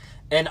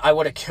 And I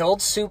would have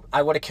killed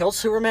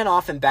Superman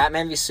off in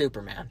Batman v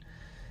Superman.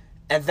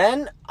 And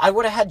then I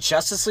would have had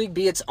Justice League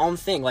be its own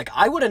thing. Like,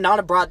 I would have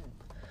not brought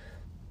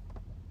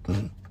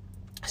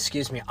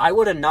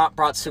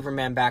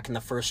Superman back in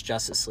the first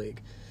Justice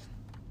League.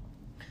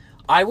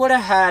 I would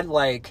have had,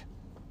 like,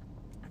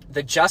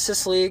 the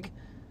Justice League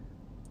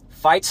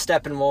fight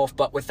Steppenwolf,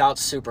 but without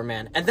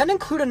Superman. And then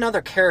include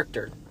another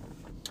character.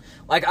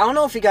 Like, I don't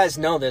know if you guys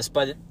know this,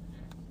 but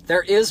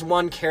there is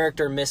one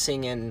character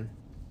missing in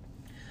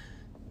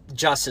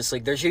Justice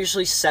League. There's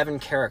usually 7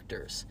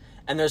 characters,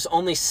 and there's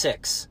only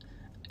 6.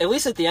 At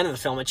least at the end of the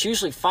film, it's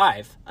usually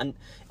 5. And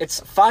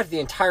it's 5 the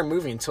entire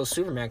movie until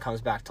Superman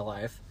comes back to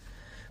life.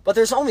 But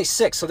there's only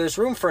 6, so there's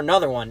room for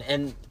another one.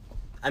 And,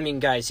 I mean,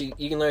 guys, you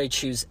can literally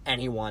choose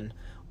anyone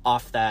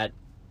off that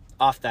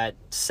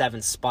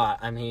 7th spot.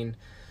 I mean,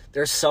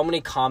 there's so many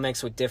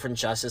comics with different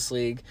Justice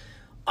League.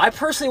 I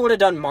personally would have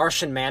done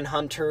Martian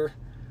Manhunter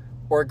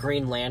or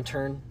Green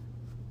Lantern.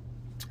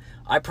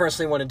 I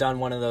personally would have done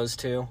one of those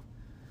two.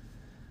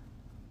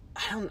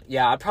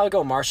 I'd probably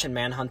go Martian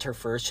Manhunter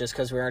first, just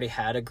because we already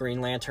had a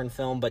Green Lantern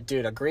film. But,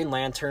 dude, a Green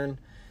Lantern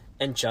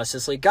and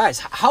Justice League. Guys,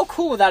 how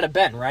cool would that have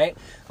been, right?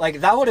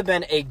 Like, that would have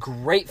been a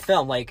great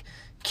film. Like,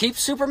 keep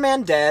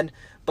Superman dead,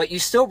 but you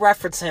still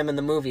reference him in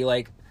the movie.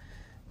 Like,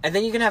 and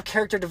then you can have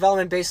character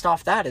development based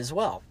off that as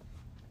well.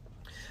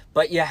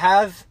 But you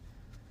have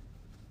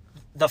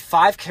the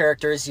 5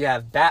 characters. You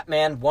have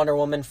Batman, Wonder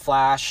Woman,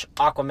 Flash,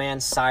 Aquaman,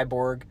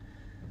 Cyborg.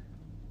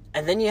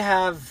 And then you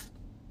have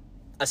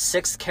a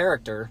 6th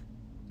character.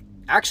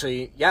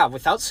 Actually, yeah,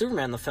 without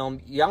Superman in the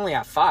film, you only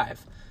have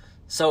 5.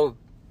 So,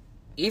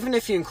 even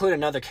if you include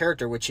another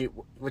character, which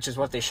is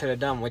what they should have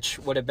done, which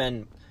would have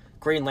been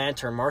Green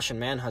Lantern, Martian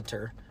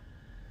Manhunter.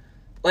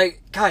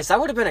 Like, guys, that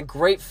would have been a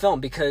great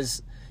film,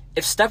 because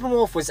if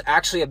Steppenwolf was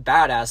actually a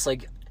badass,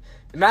 like,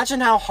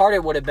 imagine how hard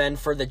it would have been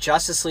for the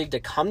Justice League to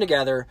come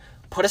together,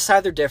 put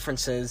aside their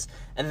differences,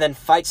 and then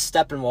fight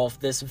Steppenwolf,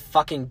 this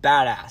fucking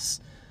badass,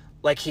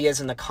 like he is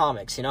in the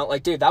comics, you know?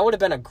 Like, dude, that would have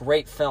been a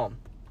great film.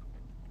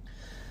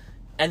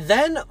 And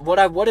then what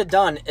I would have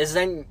done is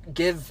then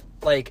give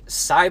like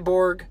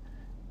Cyborg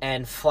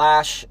and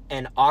Flash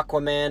and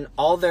Aquaman,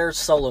 all their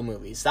solo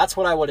movies. That's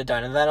what I would have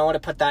done. And then I would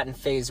have put that in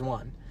phase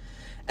 1.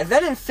 And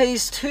then in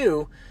phase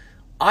 2,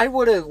 I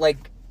would have, I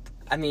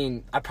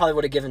probably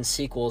would have given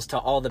sequels to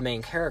all the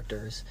main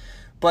characters.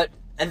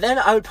 And then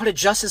I would put a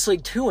Justice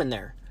League 2 in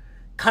there.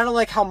 Kind of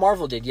like how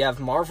Marvel did. You have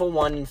Marvel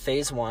 1 in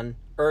phase 1,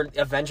 or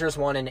Avengers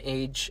 1 in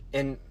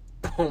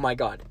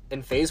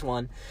phase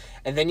 1.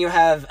 And then you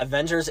have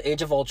Avengers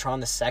Age of Ultron,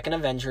 the second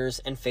Avengers,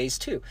 in phase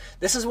 2.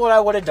 This is what I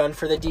would have done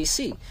for the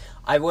DC.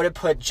 I would have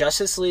put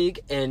Justice League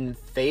in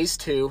phase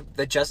 2,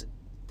 the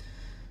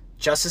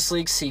Justice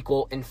League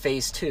sequel in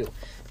phase 2.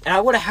 And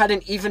I would have had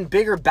an even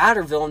bigger,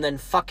 badder villain than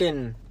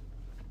fucking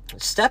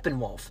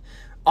Steppenwolf.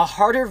 A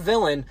harder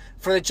villain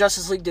for the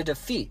Justice League to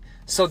defeat.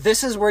 So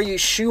this is where you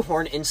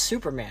shoehorn in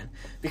Superman.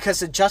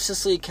 Because the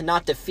Justice League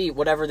cannot defeat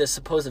whatever this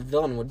supposed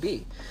villain would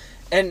be.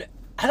 And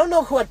I don't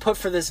know who I'd put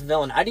for this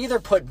villain. I'd either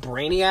put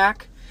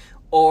Brainiac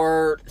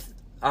or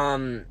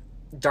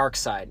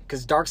Darkseid.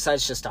 Because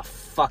Darkseid's just a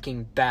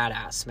fucking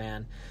badass,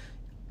 man.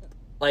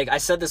 Like, I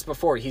said this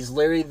before. He's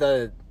literally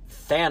the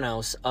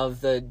Thanos of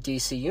the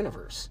DC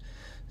universe.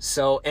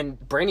 So, and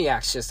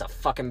Brainiac's just a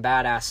fucking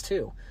badass,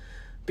 too.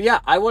 But yeah,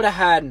 I would have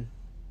had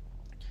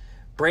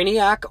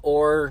Brainiac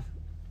or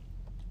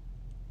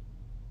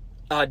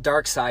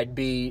Darkseid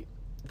be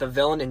the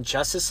villain in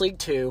Justice League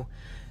 2.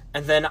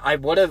 And then I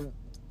would have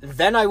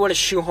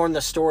shoehorned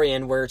the story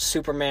in where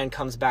Superman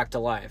comes back to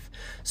life.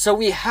 So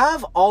we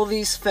have all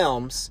these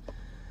films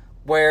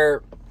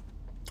where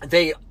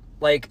they,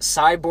 like,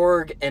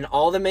 Cyborg and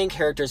all the main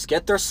characters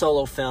get their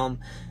solo film.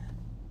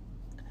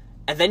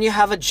 And then you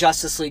have a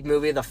Justice League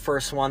movie, the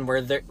first one,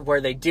 where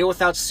they deal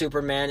without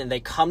Superman and they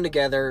come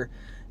together,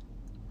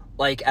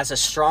 like, as a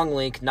strong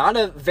link. Not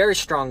a very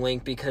strong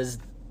link because,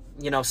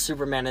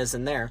 Superman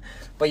isn't there.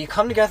 But you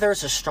come together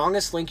as the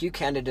strongest link you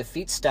can to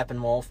defeat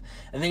Steppenwolf.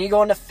 And then you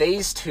go into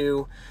phase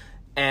 2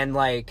 and,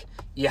 like,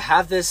 you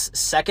have this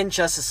second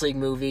Justice League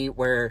movie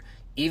where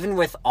even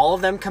with all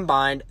of them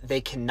combined, they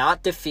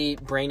cannot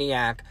defeat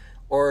Brainiac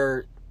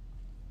or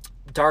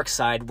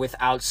Darkseid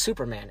without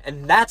Superman.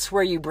 And that's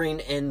where you bring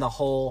in the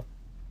whole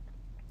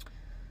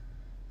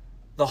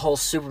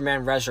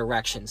Superman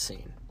resurrection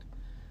scene.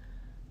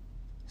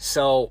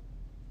 So,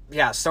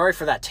 yeah, sorry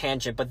for that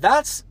tangent, but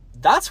that's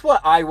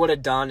what I would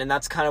have done, and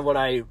that's kind of what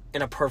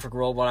in a perfect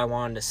world, what I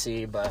wanted to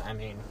see, but, I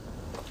mean,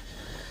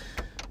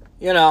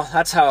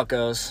 that's how it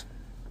goes.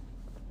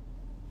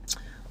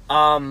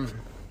 But,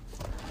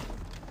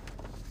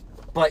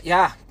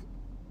 yeah,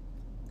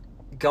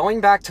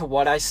 going back to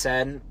what I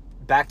said,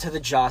 back to the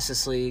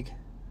Justice League,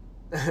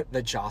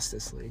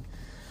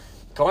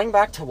 going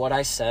back to what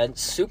I said,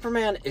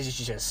 Superman is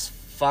just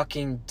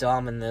fucking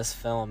dumb in this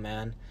film,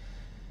 man.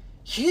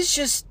 He's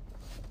just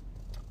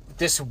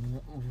this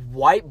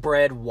white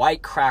bread,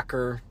 white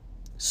cracker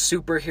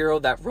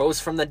superhero that rose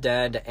from the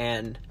dead,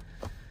 and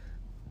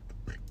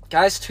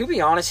guys, to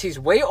be honest, he's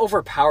way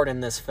overpowered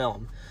in this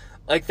film.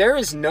 Like, there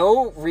is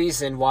no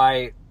reason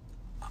why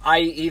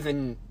I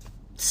even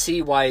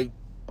see why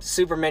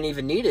Superman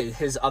even needed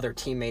his other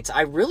teammates.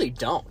 I really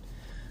don't.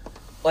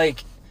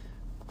 Like,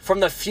 in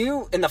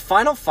the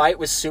final fight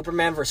with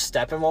Superman versus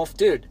Steppenwolf,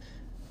 dude,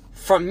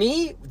 from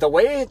me, the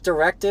way it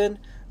directed,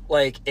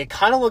 like, it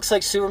kind of looks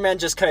like Superman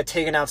just kind of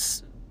taken out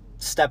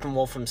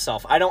Steppenwolf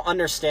himself. I don't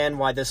understand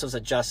why this was a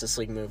Justice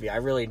League movie. I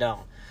really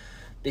don't.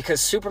 Because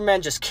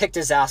Superman just kicked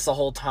his ass the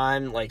whole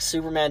time. Like,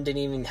 Superman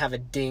didn't even have a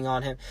ding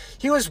on him.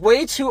 He was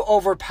way too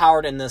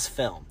overpowered in this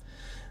film.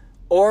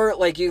 Or,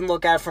 like, you can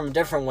look at it from a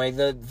different way.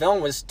 The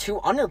villain was too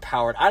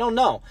underpowered. I don't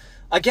know.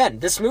 Again,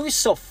 this movie's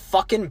so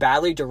fucking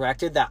badly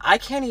directed that I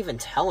can't even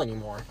tell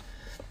anymore.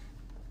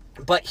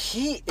 But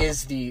he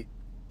is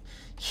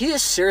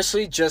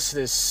seriously just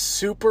this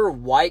super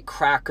white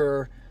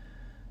cracker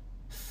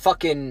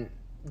fucking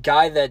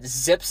guy that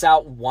zips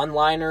out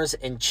one-liners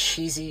and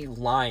cheesy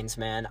lines,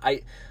 man.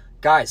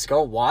 Guys,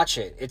 go watch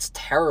it. It's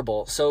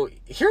terrible. So,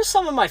 here's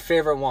some of my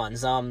favorite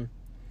ones.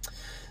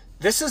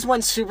 This is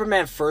when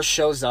Superman first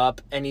shows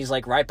up, and he's,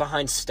 like, right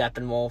behind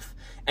Steppenwolf,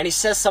 and he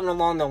says something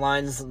along the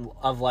lines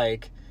of,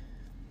 like,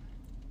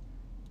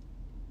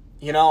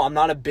 I'm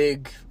not a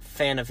big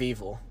fan of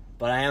evil,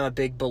 but I am a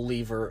big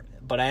believer,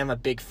 but I am a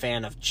big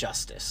fan of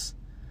justice.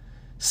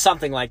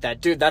 Something like that.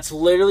 Dude, that's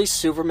literally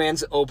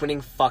Superman's opening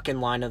fucking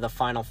line of the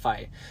final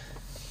fight.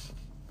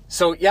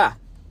 So, yeah.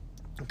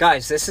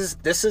 Guys, this is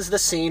the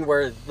scene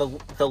where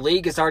the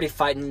League is already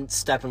fighting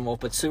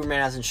Steppenwolf, but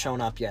Superman hasn't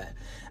shown up yet.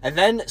 And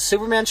then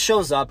Superman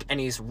shows up, and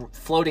he's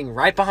floating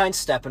right behind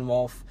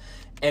Steppenwolf,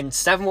 and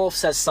Steppenwolf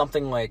says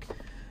something like,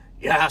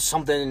 yeah,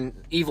 something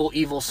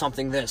evil,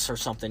 something this, or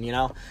something,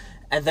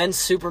 And then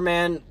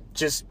Superman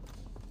just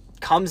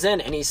comes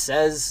in, and he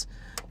says,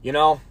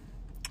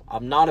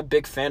 I'm not a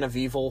big fan of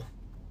evil,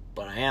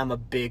 but I am a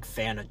big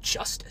fan of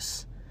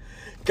justice.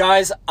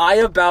 Guys, I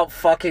about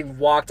fucking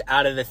walked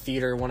out of the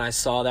theater when I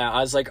saw that.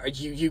 I was like,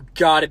 you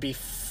gotta be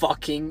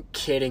fucking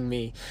kidding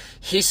me.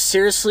 He's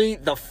seriously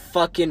the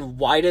fucking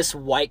whitest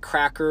white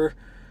cracker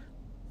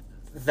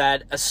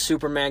that a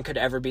Superman could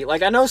ever be.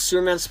 Like, I know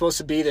Superman's supposed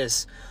to be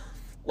this,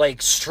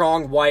 like,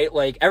 strong white,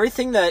 like,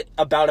 everything that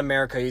about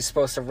America he's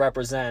supposed to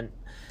represent.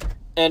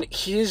 And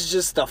he's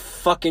just the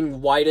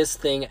fucking whitest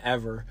thing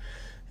ever.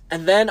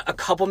 And then a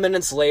couple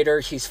minutes later,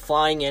 he's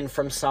flying in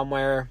from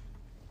somewhere,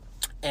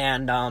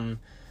 and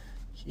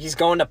he's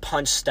going to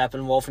punch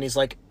Steppenwolf, and he's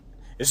like,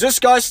 "Is this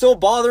guy still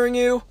bothering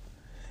you?"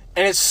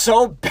 And it's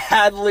so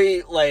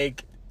badly,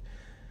 like,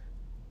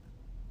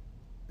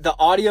 the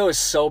audio is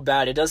so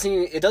bad. It doesn't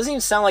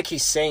even sound like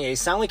he's saying it. It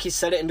sounds like he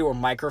said it into a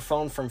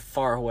microphone from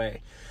far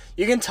away.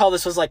 You can tell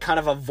this was, like, kind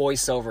of a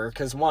voiceover,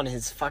 because, one,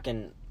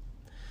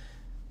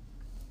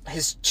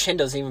 his chin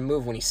doesn't even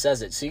move when he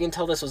says it. So you can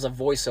tell this was a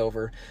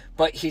voiceover.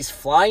 But he's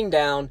flying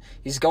down.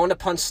 He's going to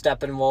punch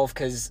Steppenwolf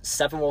because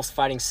Steppenwolf's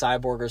fighting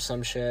Cyborg or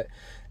some shit.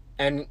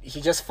 And he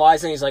just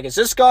flies in. He's like, "Is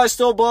this guy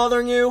still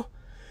bothering you?"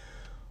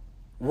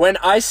 When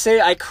I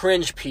say I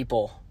cringe,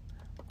 people,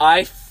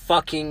 I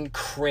fucking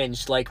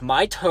cringed. Like,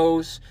 my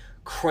toes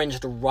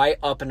cringed right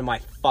up into my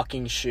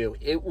fucking shoe.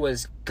 It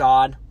was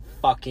god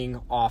fucking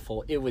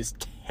awful. It was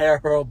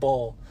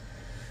terrible.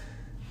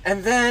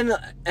 And then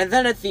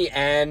at the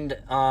end,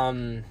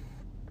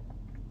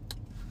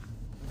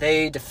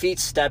 they defeat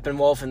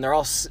Steppenwolf,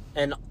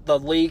 and the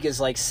League is,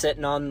 like,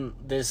 sitting on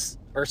this,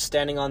 or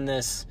standing on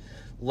this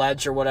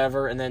ledge or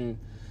whatever, and then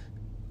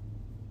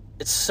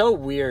it's so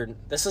weird.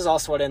 This is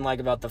also what I didn't like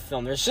about the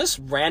film. There's just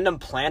random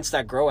plants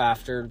that grow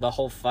after the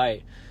whole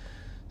fight.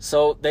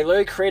 So they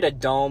literally create a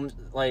dome,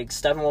 like,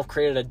 Steppenwolf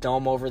created a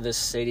dome over this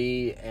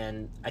city,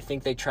 and I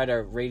think they try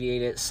to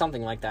radiate it,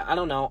 something like that. I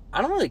don't know.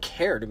 I don't really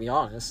care, to be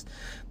honest.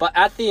 But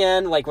at the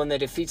end, like, when they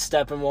defeat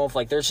Steppenwolf,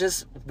 like, there's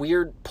just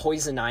weird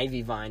poison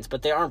ivy vines,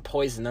 but they aren't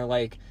poison. They're,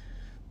 like,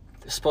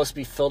 supposed to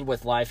be filled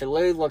with life. It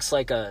literally looks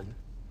like a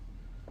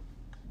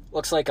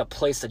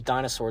place that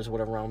dinosaurs would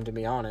have roamed, to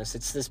be honest.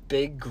 It's this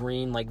big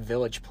green, like,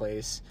 village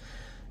place.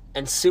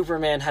 And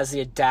Superman has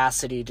the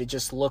audacity to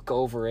just look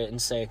over it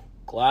and say,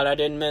 "Glad I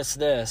didn't miss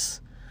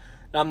this."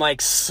 And I'm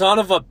like, son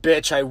of a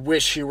bitch, I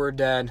wish you were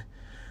dead.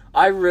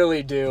 I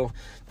really do.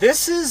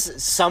 This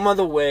is some of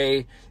the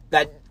way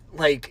that,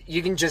 like,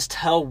 you can just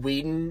tell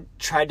Whedon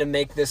tried to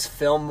make this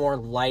film more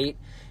light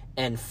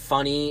and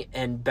funny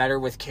and better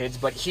with kids,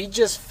 but he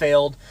just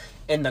failed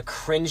in the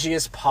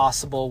cringiest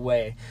possible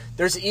way.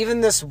 There's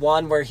even this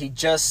one where he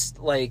just,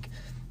 like,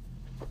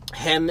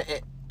 Superman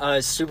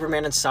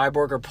and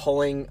Cyborg are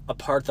pulling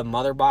apart the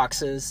mother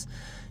boxes,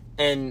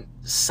 and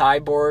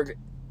Cyborg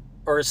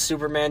or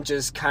Superman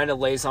just kind of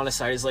lays on his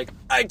side. He's like,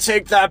 "I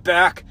take that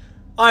back.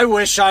 I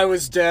wish I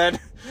was dead."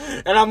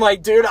 And I'm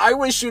like, dude, I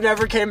wish you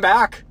never came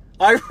back.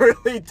 I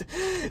really...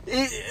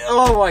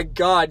 Oh my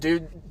god,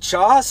 dude.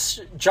 Josh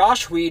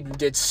Whedon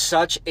did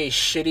such a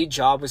shitty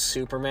job with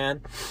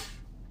Superman.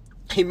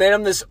 He made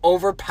him this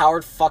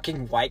overpowered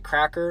fucking white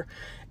cracker,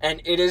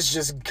 and it is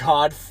just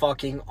god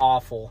fucking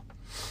awful.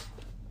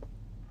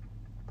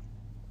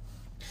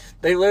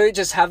 They literally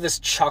just have this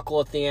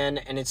chuckle at the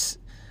end, and it's...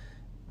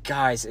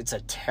 Guys, it's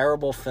a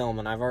terrible film,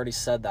 and I've already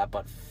said that,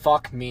 but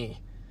fuck me.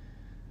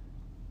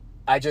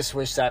 I just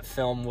wish that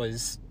film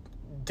was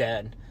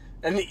dead.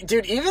 And,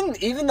 dude,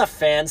 even the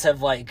fans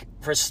have, like,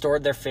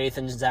 restored their faith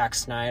in Zack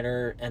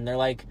Snyder, and they're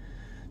like...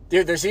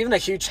 Dude, there's even a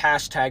huge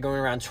hashtag going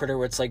around Twitter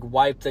where it's like,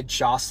 "Wipe the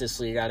Justice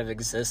League out of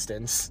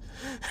existence."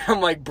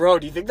 I'm like, bro,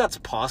 do you think that's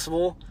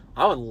possible?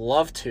 I would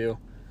love to.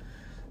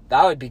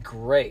 That would be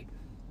great.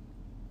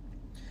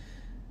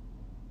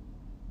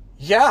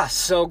 Yeah,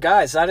 so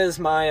guys, that is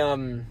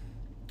my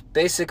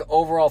basic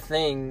overall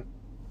thing,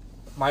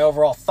 my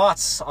overall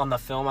thoughts on the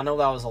film. I know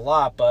that was a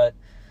lot, but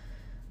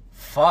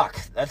fuck,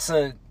 it's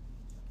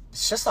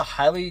just a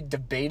highly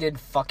debated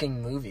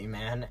fucking movie,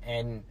 man,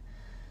 and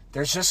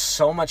there's just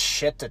so much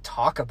shit to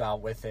talk about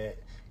with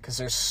it, because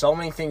there's so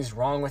many things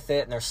wrong with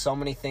it, and there's so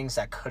many things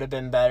that could have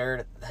been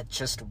better that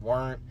just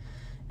weren't,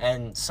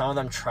 and some of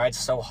them tried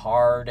so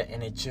hard,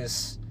 and it's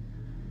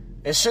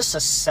just a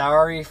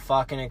sorry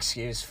fucking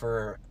excuse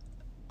for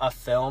a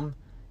film,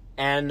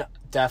 and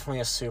definitely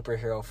a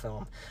superhero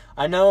film.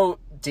 I know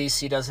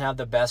DC doesn't have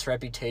the best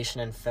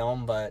reputation in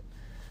film, but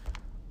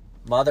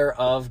mother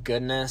of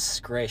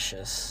goodness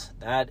gracious,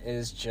 that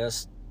is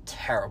just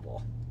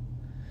terrible.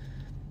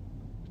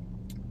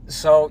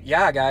 So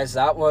yeah, guys,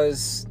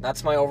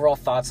 that's my overall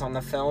thoughts on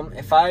the film.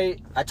 If I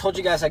told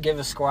you guys I'd give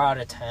a score out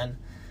of 10.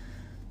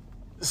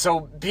 So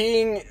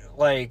being,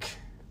 like,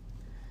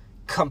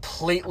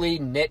 completely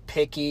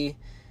nitpicky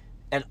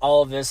and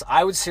all of this,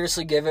 I would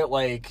seriously give it,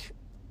 like,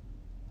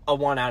 a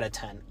 1 out of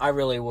 10. I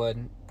really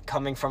would.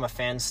 Coming from a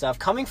fan stuff.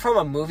 Coming from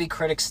a movie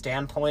critic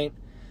standpoint,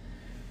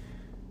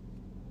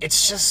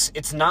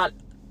 it's not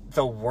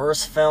the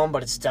worst film,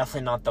 but it's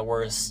definitely not the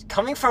worst.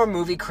 Coming from a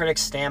movie critic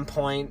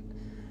standpoint,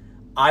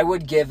 I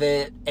would give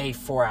it a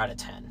 4 out of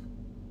 10.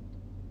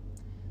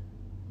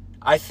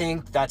 I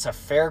think that's a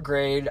fair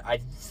grade. I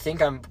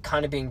think I'm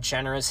kind of being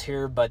generous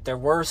here, but there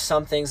were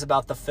some things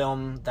about the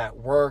film that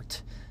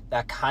worked,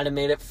 that kind of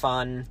made it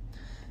fun,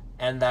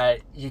 and that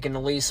you can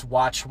at least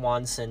watch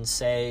once and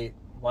say,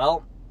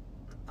 well,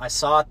 I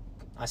saw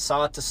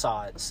it to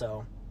saw it.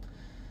 So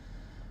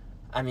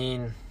I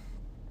mean,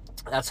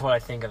 that's what I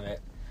think of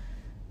it.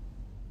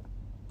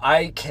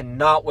 I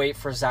cannot wait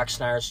for Zack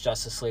Snyder's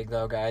Justice League,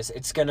 though, guys.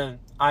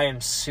 I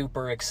am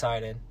super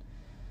excited.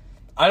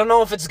 I don't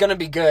know if it's gonna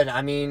be good.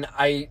 I mean,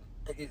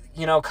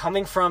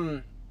 coming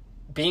from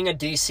being a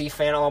DC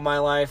fan all my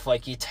life,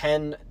 like, you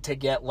tend to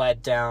get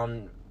let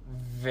down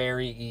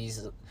very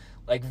easy,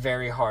 like,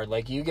 very hard.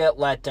 Like, you get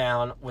let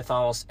down with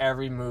almost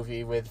every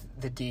movie with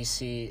the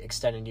DC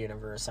Extended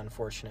Universe,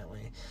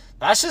 unfortunately.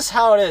 That's just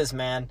how it is,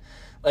 man.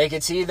 Like,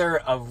 it's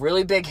either a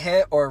really big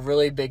hit or a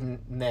really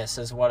big miss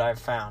is what I've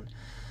found.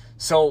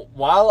 So,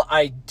 while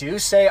I do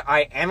say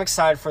I am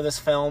excited for this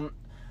film,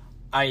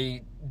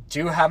 I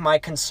do have my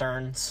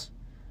concerns,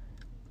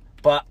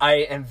 but I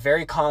am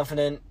very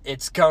confident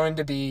it's going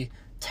to be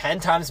 10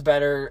 times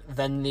better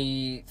than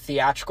the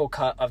theatrical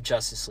cut of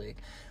Justice League.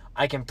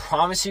 I can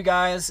promise you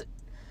guys,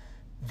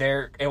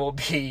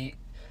 it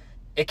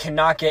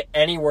cannot get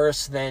any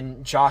worse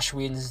than Joss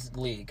Whedon's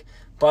League.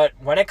 But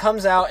when it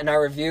comes out and I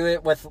review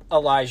it with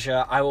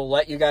Elijah, I will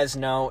let you guys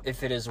know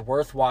if it is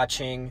worth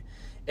watching,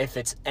 if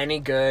it's any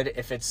good,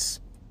 if it's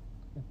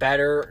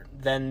better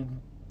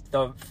than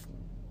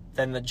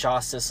the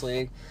Justice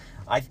League.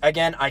 I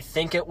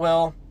think it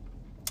will.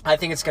 I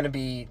think it's going to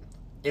be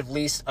at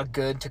least a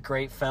good to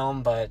great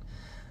film, but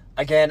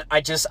again, I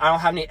don't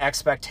have any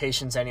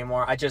expectations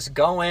anymore. I just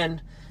go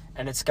in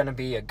and it's going to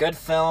be a good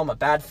film, a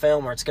bad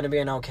film, or it's going to be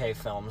an okay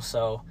film.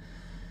 So,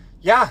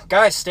 yeah,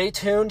 guys, stay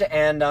tuned,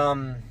 and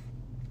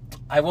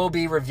I will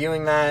be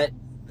reviewing that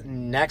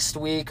next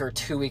week or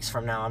 2 weeks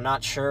from now. I'm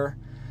not sure.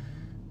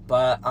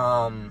 But,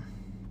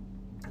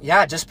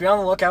 yeah, just be on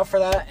the lookout for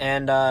that,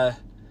 and, I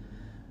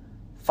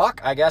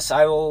guess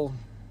I'll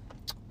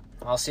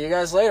see you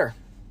guys later.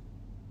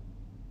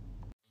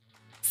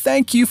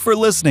 Thank you for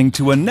listening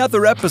to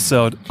another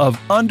episode of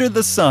Under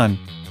the Sun.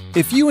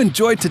 If you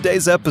enjoyed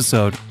today's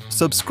episode,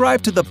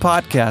 subscribe to the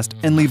podcast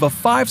and leave a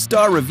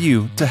 5-star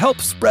review to help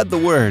spread the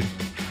word.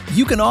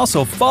 You can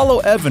also follow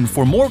Evan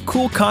for more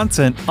cool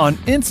content on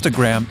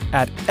Instagram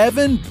at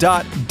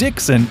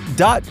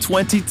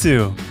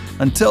evan.dixon.22.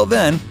 Until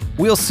then,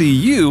 we'll see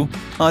you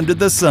under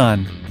the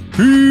sun.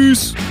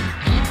 Peace!